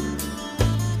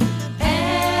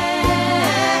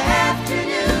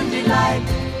 Afternoon delight.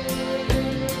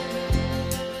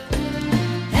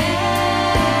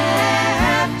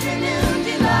 Afternoon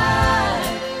delight.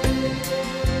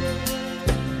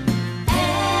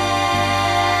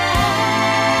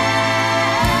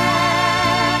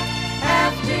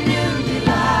 Afternoon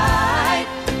delight.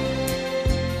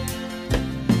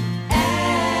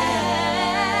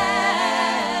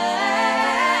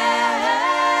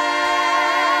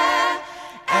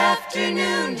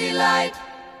 Afternoon delight.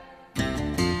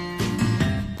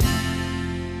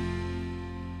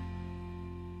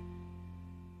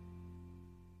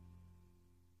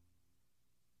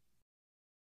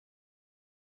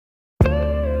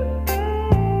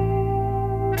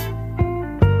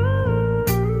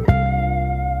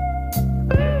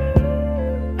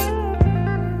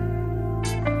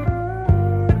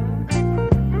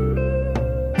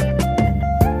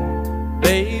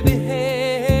 Baby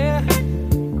hair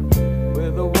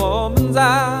with a woman's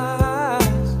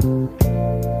eyes,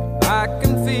 I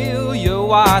can feel you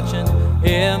watching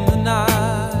in the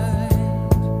night.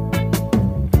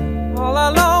 All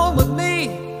alone with me,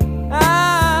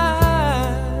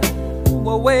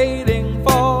 we're waiting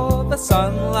for the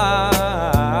sunlight.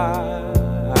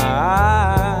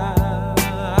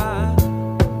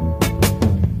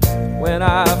 When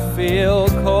I feel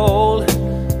cold,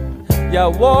 you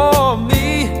warm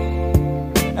me,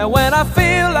 and when I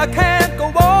feel I can't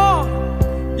go on,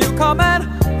 you come and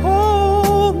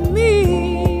hold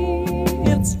me.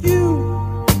 It's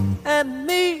you and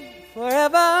me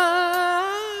forever,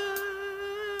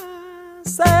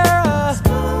 Sarah.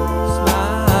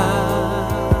 Smile.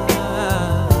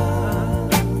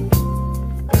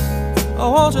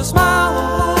 Oh, won't you smile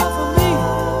for me,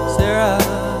 Sarah?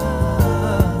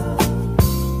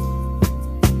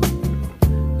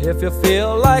 If you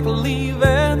feel like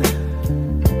leaving,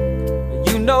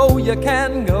 you know you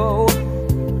can go.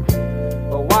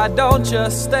 But why don't you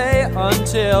stay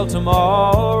until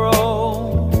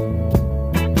tomorrow?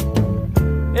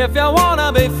 If you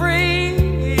wanna be free,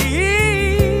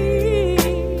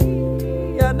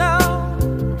 you know,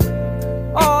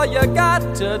 all you got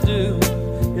to do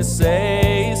is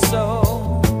say so.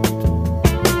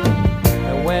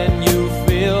 And when you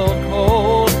feel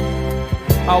cold,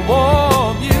 I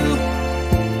warm you.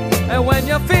 And when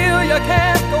you feel you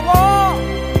can't go on,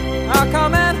 I'll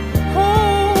come and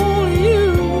hold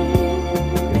you.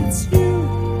 It's you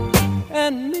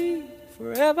and me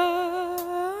forever,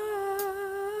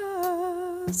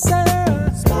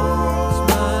 Sarah.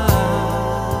 Smile.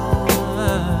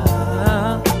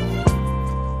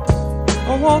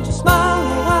 Oh, won't you smile a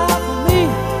while for me,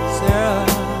 Sarah?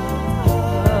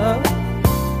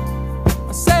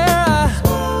 Sarah,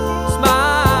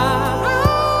 smile.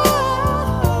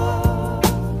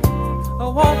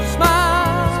 Oh, won't you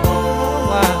smile a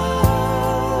while,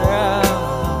 Sarah?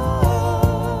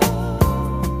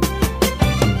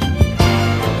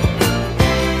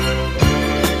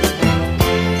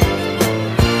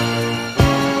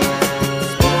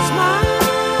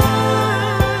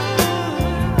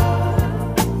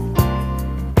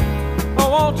 Oh,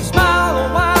 won't you smile a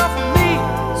while for me,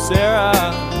 Sarah?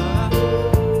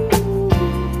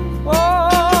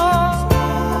 Oh,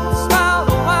 smile a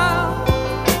while.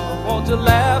 Won't you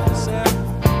laugh, Sarah?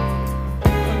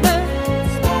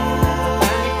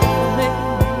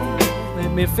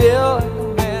 Make me feel like a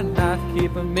man, not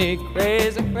keeping me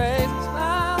crazy, crazy.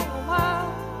 Smile a while.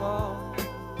 Oh.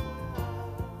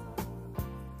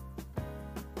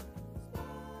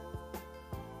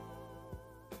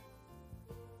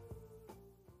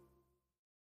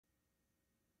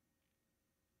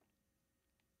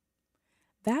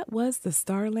 That was the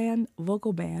Starland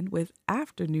Vocal Band with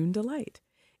Afternoon Delight.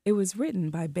 It was written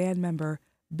by band member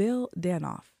Bill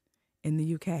Danoff in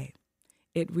the UK.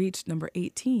 It reached number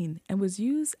 18 and was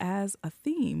used as a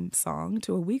theme song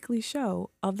to a weekly show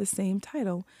of the same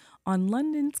title on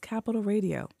London's Capital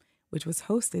Radio, which was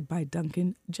hosted by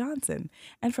Duncan Johnson.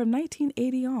 And from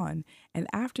 1980 on, an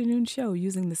afternoon show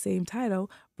using the same title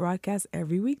broadcast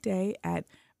every weekday at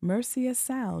Mercia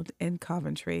Sound in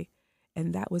Coventry,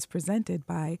 and that was presented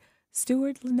by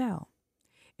Stuart Linnell.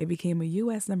 It became a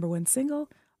U.S. #1 single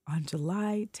on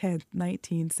July 10,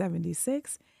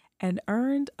 1976, and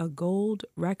earned a gold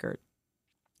record.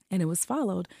 And it was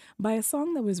followed by a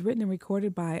song that was written and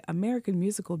recorded by American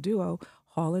musical duo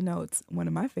Hall & Oates, one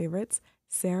of my favorites,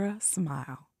 Sarah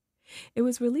Smile. It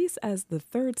was released as the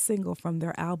third single from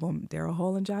their album, Daryl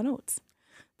Hall and John Oates.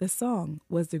 The song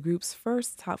was the group's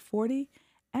first top 40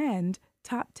 and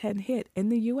top 10 hit in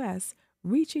the U.S.,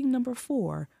 reaching number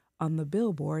 4 on the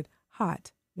Billboard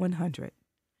Hot 100.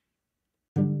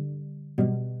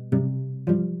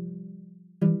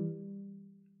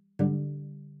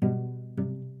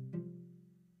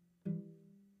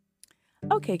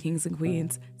 Okay, kings and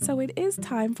queens, so it is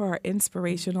time for our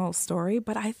inspirational story,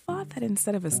 but I thought that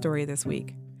instead of a story this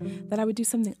week, that I would do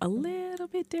something a little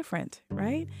bit different,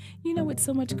 right? You know, with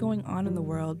so much going on in the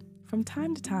world, from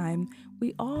time to time,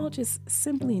 we all just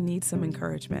simply need some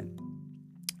encouragement.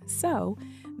 So,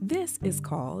 this is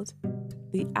called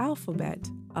the alphabet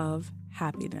of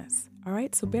happiness, all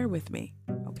right? So bear with me,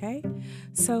 okay?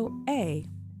 So A,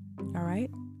 all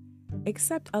right,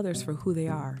 accept others for who they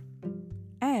are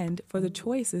and for the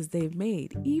choices they've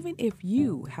made, even if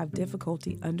you have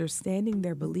difficulty understanding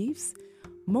their beliefs,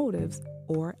 motives,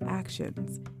 or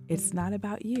actions. It's not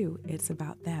about you, it's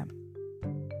about them.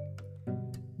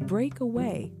 Break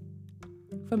away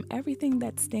from everything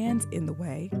that stands in the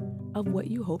way of what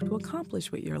you hope to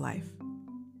accomplish with your life.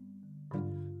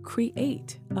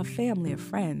 Create a family of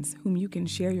friends whom you can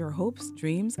share your hopes,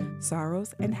 dreams,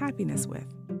 sorrows, and happiness with.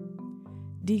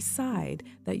 Decide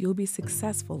that you'll be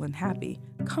successful and happy,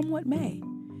 come what may,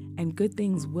 and good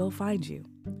things will find you.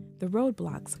 The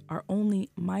roadblocks are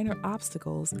only minor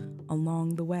obstacles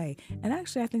along the way. And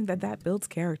actually, I think that builds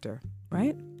character,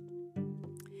 right?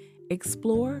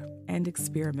 Explore and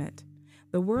experiment.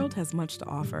 The world has much to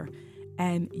offer,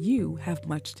 and you have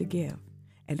much to give.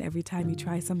 And every time you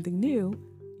try something new,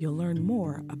 you'll learn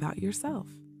more about yourself.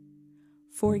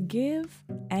 Forgive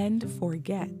and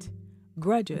forget.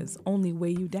 Grudges only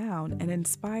weigh you down and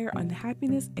inspire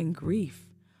unhappiness and grief.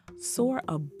 Soar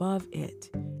above it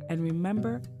and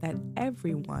remember that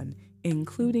everyone,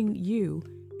 including you,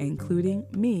 including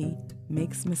me,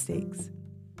 makes mistakes.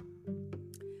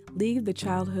 Leave the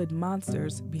childhood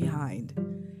monsters behind.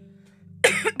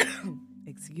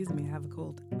 Excuse me, I have a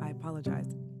cold. I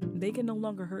apologize. They can no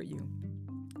longer hurt you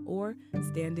or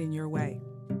stand in your way.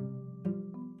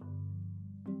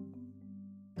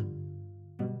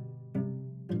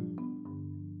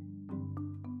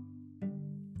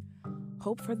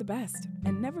 Hope for the best,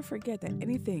 and never forget that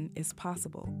anything is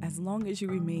possible as long as you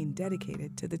remain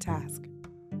dedicated to the task.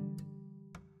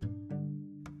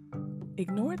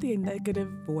 Ignore the negative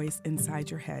voice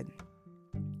inside your head.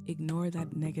 Ignore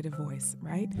that negative voice,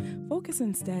 right? Focus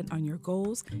instead on your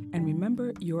goals and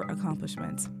remember your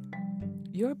accomplishments.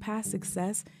 Your past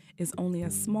success is only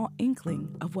a small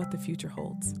inkling of what the future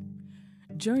holds.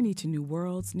 Journey to new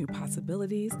worlds, new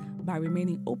possibilities by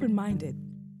remaining open-minded.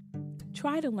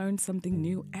 Try to learn something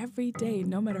new every day,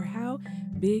 no matter how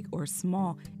big or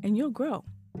small, and you'll grow.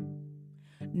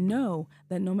 Know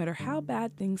that no matter how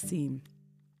bad things seem,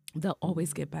 they'll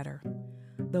always get better.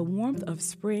 The warmth of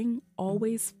spring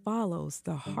always follows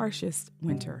the harshest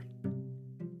winter.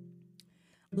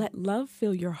 Let love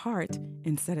fill your heart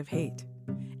instead of hate.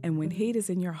 And when hate is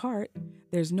in your heart,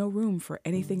 there's no room for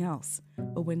anything else.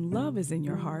 But when love is in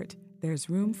your heart, there's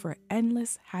room for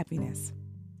endless happiness.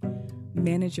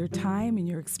 Manage your time and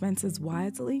your expenses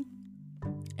wisely,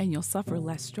 and you'll suffer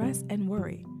less stress and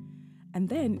worry. And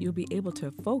then you'll be able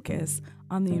to focus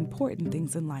on the important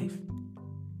things in life.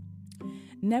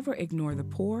 Never ignore the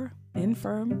poor,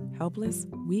 infirm, helpless,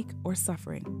 weak, or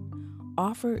suffering.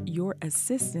 Offer your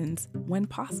assistance when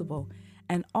possible,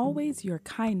 and always your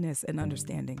kindness and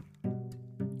understanding.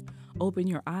 Open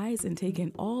your eyes and take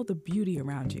in all the beauty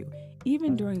around you.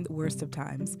 Even during the worst of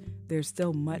times, there's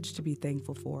still much to be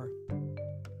thankful for.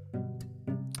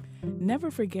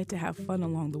 Never forget to have fun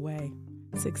along the way.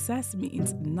 Success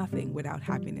means nothing without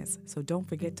happiness, so don't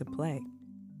forget to play.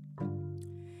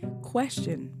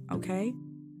 Question, okay?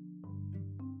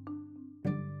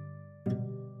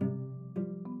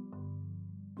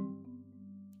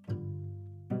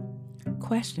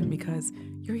 Question, because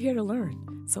you're here to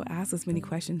learn, so ask as many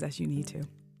questions as you need to.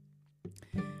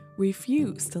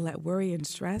 Refuse to let worry and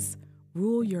stress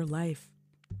rule your life.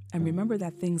 And remember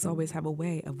that things always have a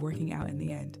way of working out in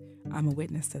the end. I'm a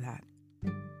witness to that.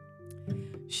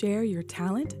 Share your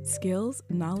talent, skills,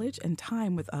 knowledge, and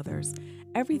time with others.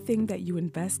 Everything that you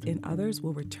invest in others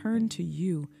will return to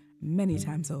you many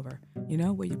times over. You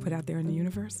know, what you put out there in the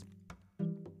universe?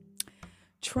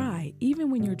 Try, even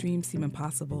when your dreams seem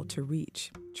impossible to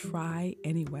reach. Try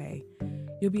anyway.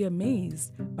 You'll be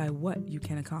amazed by what you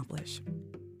can accomplish.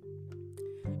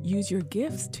 Use your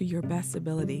gifts to your best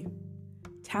ability.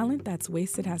 Talent that's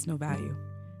wasted has no value.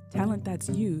 Talent that's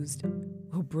used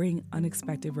will bring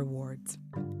unexpected rewards.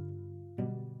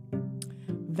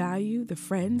 Value the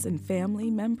friends and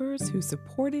family members who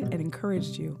supported and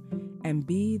encouraged you, and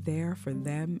be there for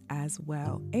them as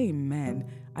well. Amen.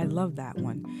 I love that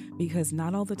one, because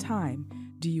not all the time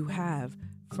do you have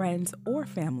friends or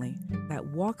family that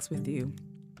walks with you,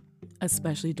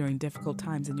 especially during difficult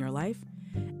times in your life,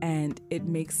 and it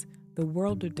makes the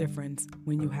world of difference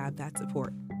when you have that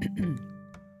support.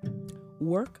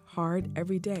 Work hard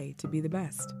every day to be the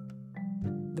best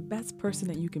person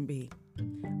that you can be,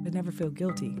 but never feel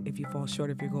guilty if you fall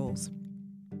short of your goals.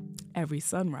 Every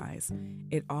sunrise,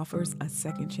 it offers a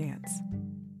second chance.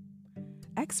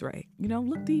 X-ray,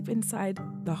 look deep inside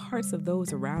the hearts of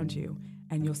those around you,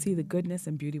 and you'll see the goodness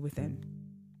and beauty within.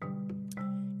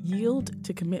 Yield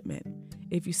to commitment.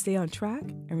 If you stay on track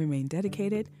and remain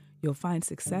dedicated, you'll find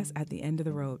success at the end of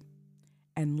the road.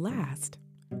 And last,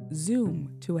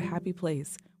 zoom to a happy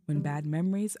place when bad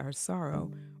memories or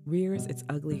sorrow rears its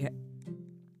ugly head.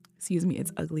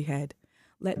 Its ugly head.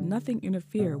 Let nothing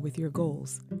interfere with your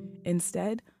goals.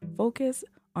 Instead, focus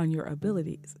on your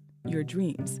abilities, your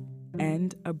dreams,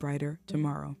 and a brighter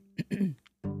tomorrow.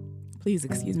 Please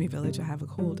excuse me, village, I have a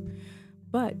cold.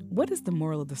 But what is the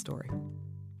moral of the story?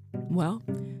 Well,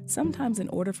 sometimes in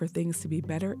order for things to be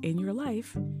better in your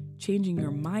life, changing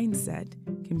your mindset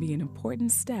can be an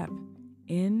important step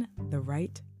in the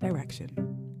right direction.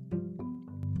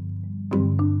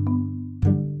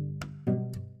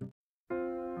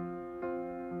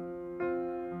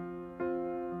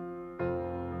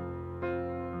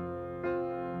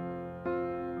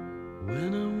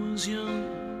 When I was young,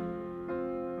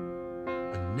 I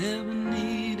never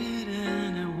needed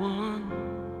anyone,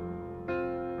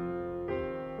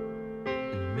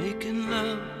 and making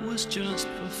love was just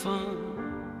for fun.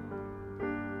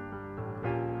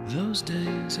 Those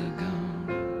days are gone.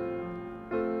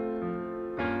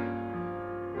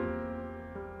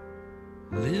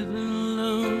 Living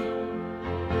alone,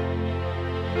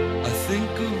 I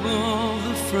think of all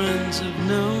the friends I've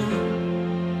known.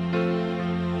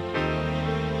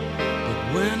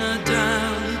 When I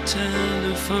dial the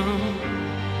telephone,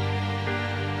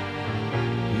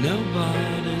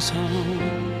 nobody's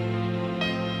home.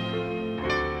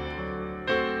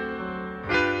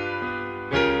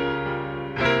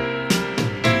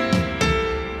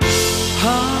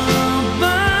 All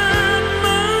by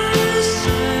myself,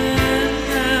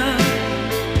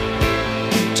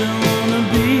 don't wanna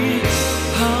be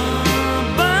all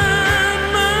by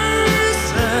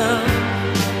myself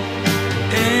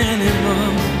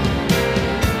anymore.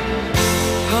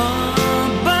 All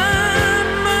by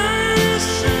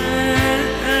myself,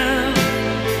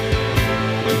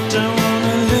 don't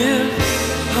wanna live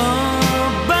all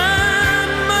by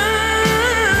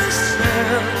myself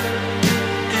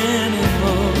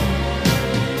anymore.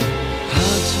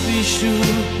 Hard to be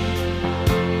sure.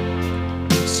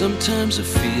 Sometimes I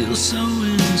feel so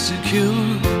insecure,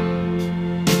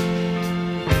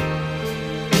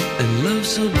 and love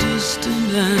so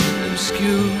distant and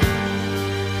obscure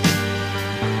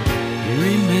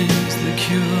remains the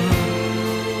cure.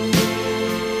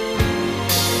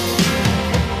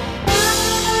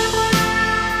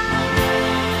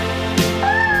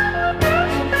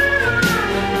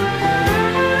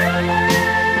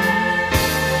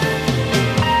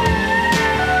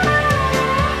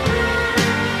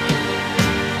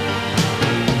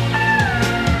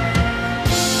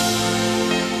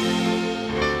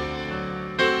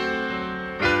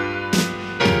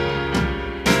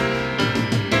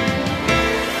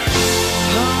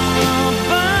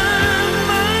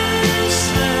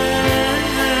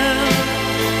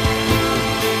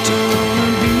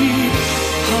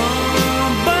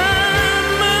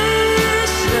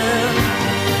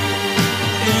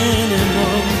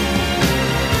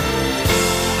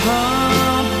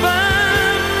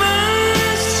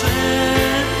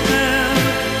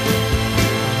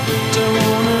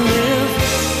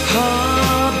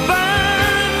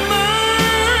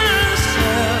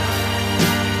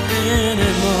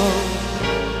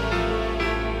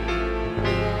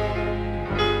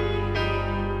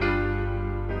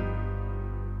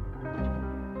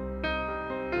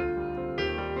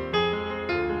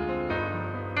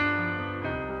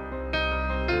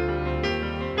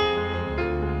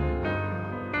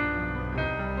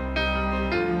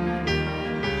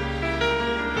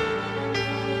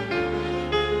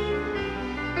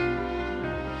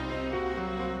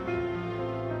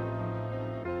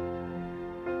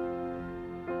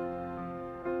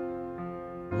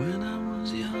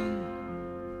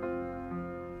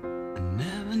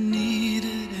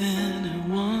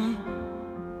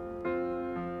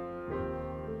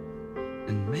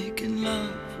 and making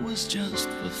love was just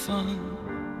for fun.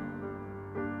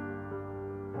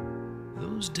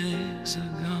 Those days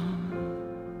are gone.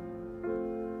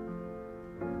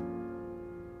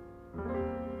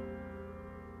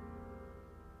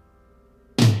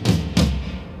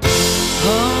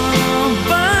 All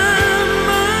by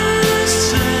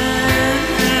myself,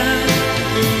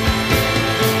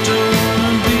 don't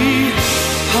wanna be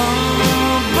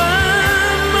all by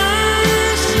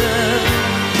myself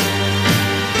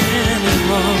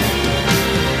anymore.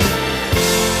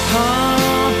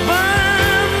 All by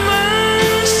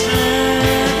myself,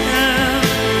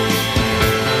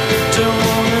 don't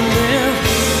wanna live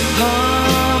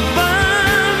all by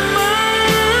myself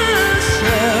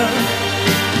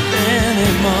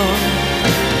anymore.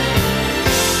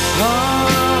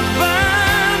 All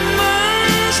by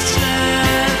myself,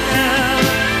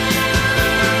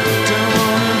 don't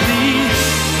wanna be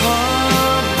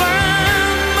all by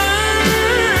myself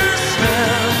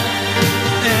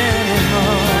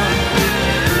anymore.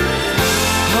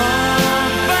 All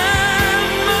by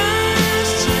myself,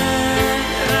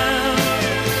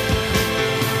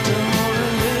 don't wanna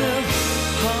live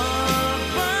all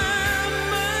by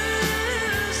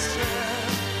myself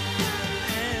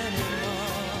anymore.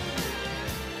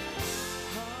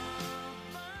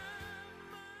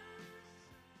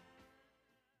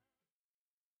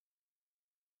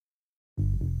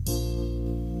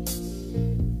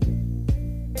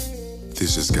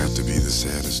 This has got to be the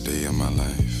saddest day of my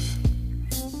life.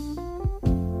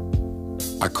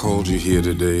 I called you here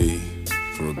today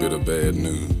for a bit of bad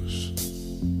news.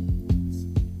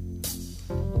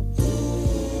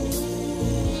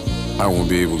 I won't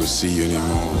be able to see you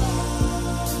anymore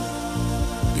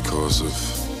because of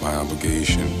my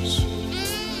obligations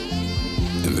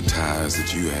and the ties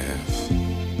that you have.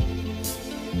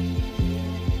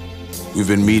 We've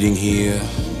been meeting here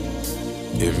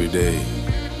every day.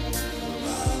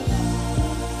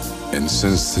 And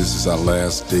since this is our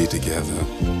last day together,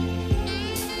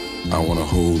 I want to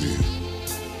hold you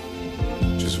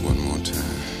just one more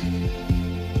time.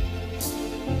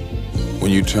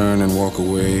 When you turn and walk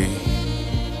away,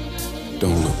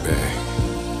 don't look back.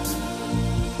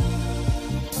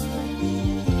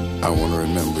 I want to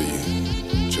remember you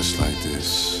just like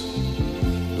this.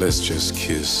 Let's just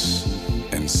kiss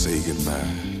and say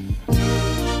goodbye.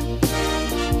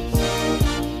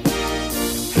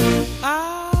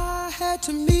 I had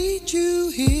to meet you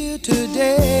here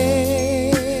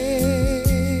today.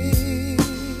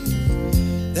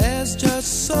 There's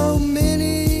just so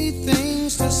many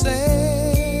things to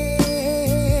say.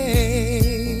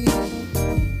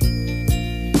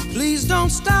 Please don't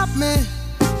stop me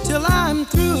till I'm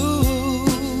through.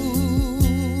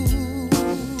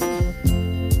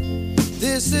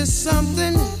 This is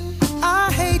something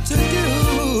I hate to do.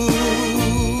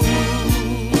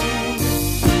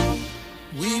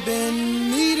 We've been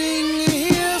meeting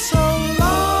here so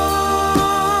long.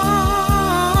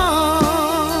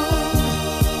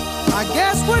 I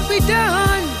guess what we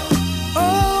done,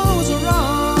 was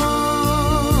wrong.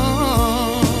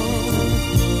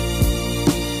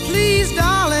 Please,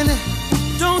 darling,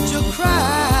 don't you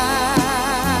cry.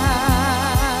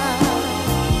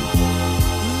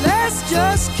 Let's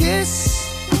just kiss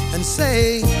and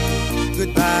say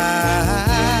goodbye.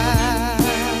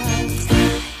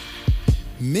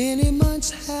 Many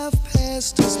months have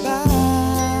passed us by.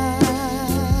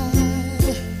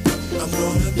 I'm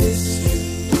gonna miss you.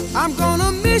 I'm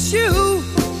gonna miss you.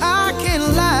 I can't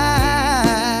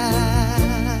lie.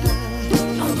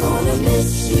 I'm gonna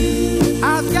miss you.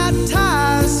 I've got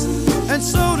ties, and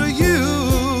so do you.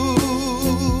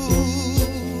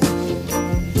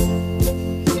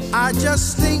 I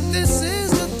just think this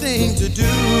is the thing to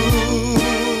do.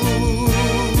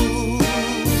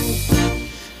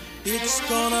 It's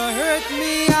gonna hurt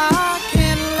me, I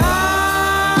can't lie.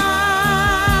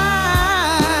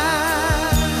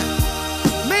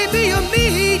 Maybe you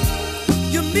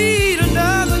meet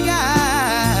another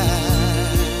guy.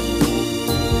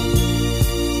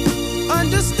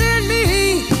 Understand me,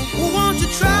 won't you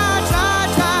try.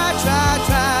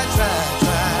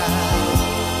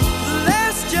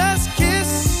 Let's just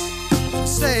kiss and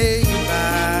say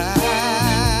goodbye.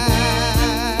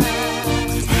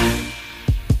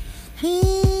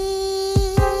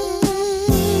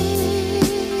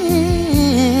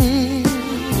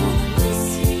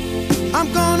 I'm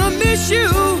gonna miss you,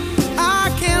 I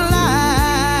can't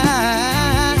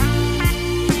lie.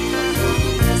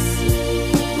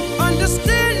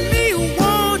 Understand me,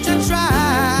 won't you try.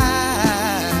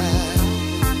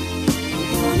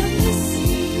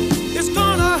 It's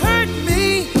gonna hurt me,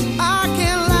 I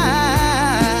can't lie.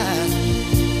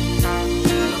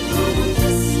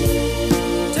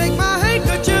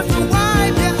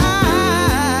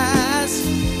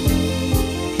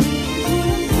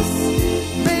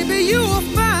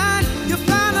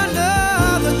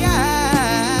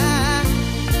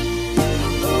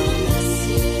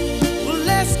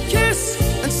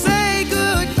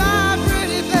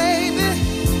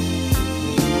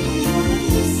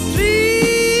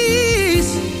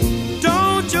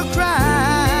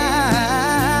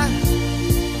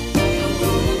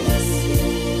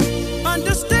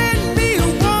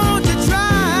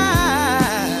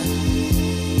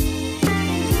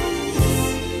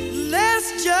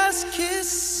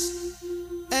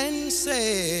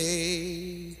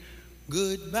 say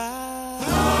goodbye.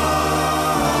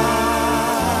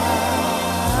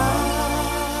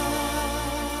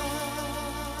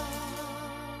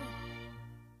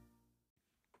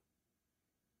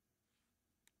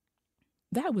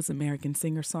 That was American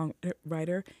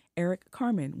singer-songwriter Eric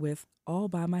Carmen with All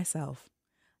By Myself.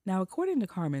 Now, according to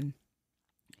Carmen,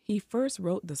 he first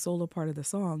wrote the solo part of the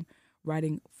song,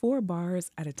 writing 4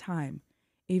 bars at a time.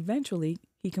 Eventually,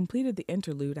 he completed the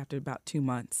interlude after about 2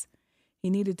 months. He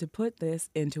needed to put this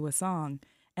into a song,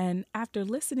 and after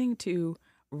listening to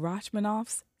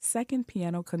Rachmaninoff's Second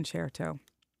Piano Concerto,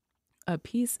 a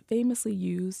piece famously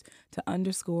used to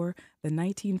underscore the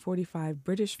 1945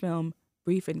 British film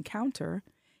Brief Encounter,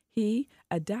 he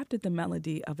adapted the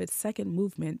melody of its second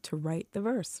movement to write the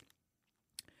verse.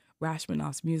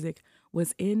 Rachmaninoff's music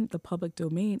was in the public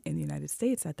domain in the United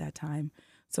States at that time,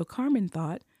 so Carmen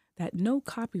thought that no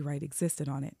copyright existed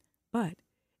on it, but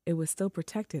it was still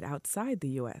protected outside the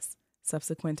U.S.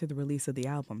 subsequent to the release of the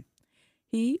album.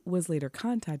 He was later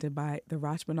contacted by the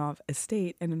Rachmaninoff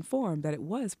estate and informed that it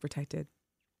was protected.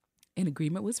 An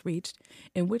agreement was reached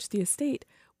in which the estate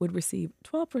would receive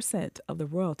 12% of the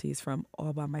royalties from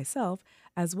All By Myself,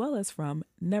 as well as from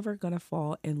Never Gonna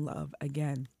Fall in Love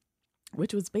Again,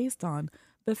 which was based on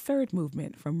the third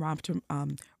movement from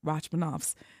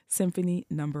Rachmaninoff's Symphony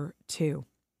No. 2.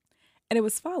 And it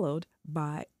was followed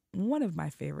by one of my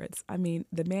favorites,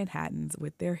 the Manhattans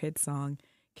with their hit song,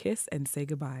 Kiss and Say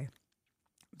Goodbye.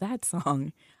 That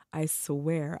song, I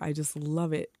swear, I just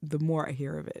love it the more I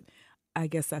hear of it. I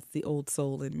guess that's the old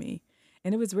soul in me.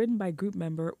 And it was written by group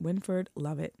member Winford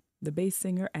Lovett, the bass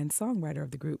singer and songwriter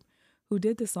of the group, who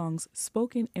did the song's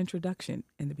spoken introduction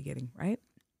in the beginning, right?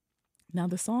 Now,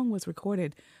 the song was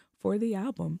recorded for the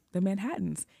album The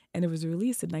Manhattans, and it was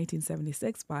released in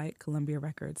 1976 by Columbia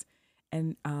Records.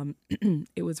 And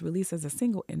it was released as a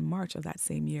single in March of that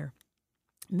same year.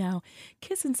 Now,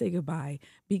 Kiss and Say Goodbye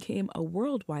became a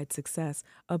worldwide success,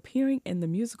 appearing in the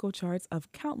musical charts of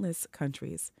countless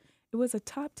countries. It was a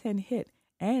top 10 hit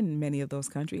in many of those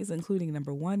countries, including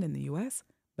number 1 in the U.S.,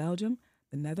 Belgium,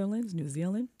 the Netherlands, New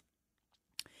Zealand.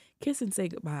 Kiss and Say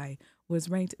Goodbye was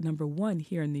ranked number 1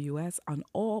 here in the U.S. on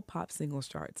all pop singles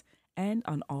charts and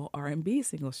on all R&B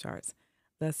singles charts.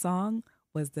 The song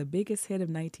was the biggest hit of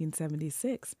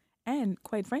 1976 and,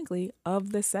 quite frankly,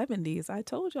 of the 70s. I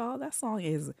told y'all that song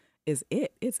is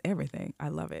it. It's everything. I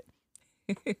love it.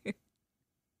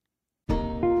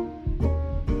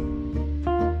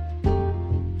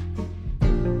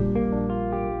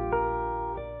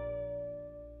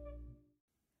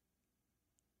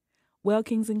 Well,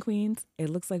 kings and queens, it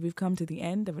looks like we've come to the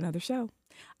end of another show.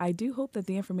 I do hope that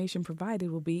the information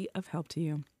provided will be of help to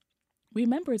you.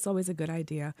 Remember, it's always a good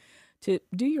idea to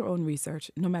do your own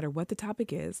research, no matter what the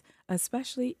topic is,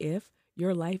 especially if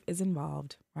your life is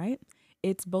involved, right?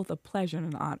 It's both a pleasure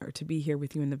and an honor to be here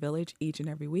with you in the village each and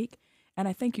every week, and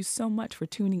I thank you so much for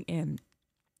tuning in.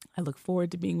 I look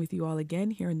forward to being with you all again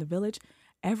here in the village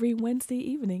every Wednesday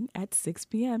evening at 6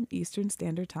 p.m. Eastern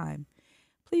Standard Time.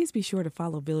 Please be sure to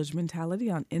follow Village Mentality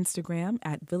on Instagram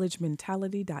at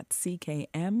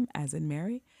villagementality.ckm, as in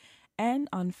Mary, and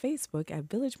on Facebook at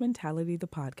Village Mentality, the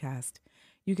podcast.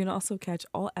 You can also catch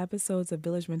all episodes of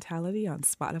Village Mentality on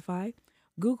Spotify,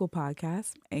 Google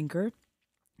Podcasts, Anchor,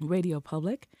 Radio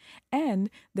Public, and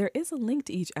there is a link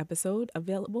to each episode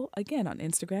available again on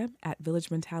Instagram at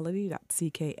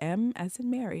villagementality.ckm, as in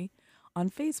Mary, on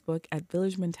Facebook at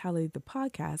Village Mentality, the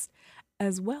podcast,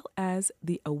 as well as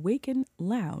the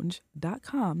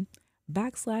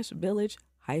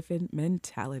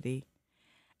awakenlounge.com/village-mentality.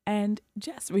 And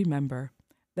just remember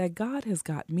that God has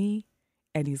got me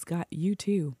and he's got you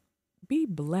too. Be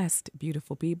blessed,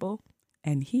 beautiful people.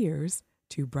 And here's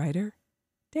to brighter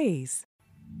days.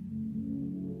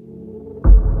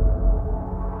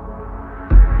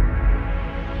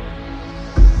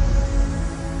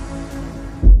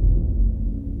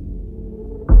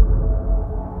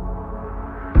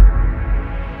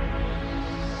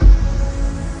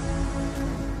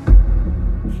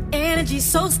 Energy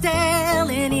so stale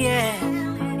in the air.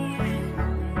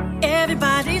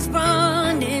 Everybody's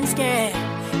running scared.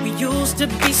 We used to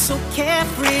be so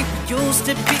carefree. We used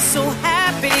to be so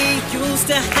happy. Used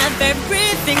to have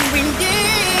everything we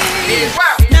need.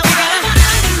 Wow.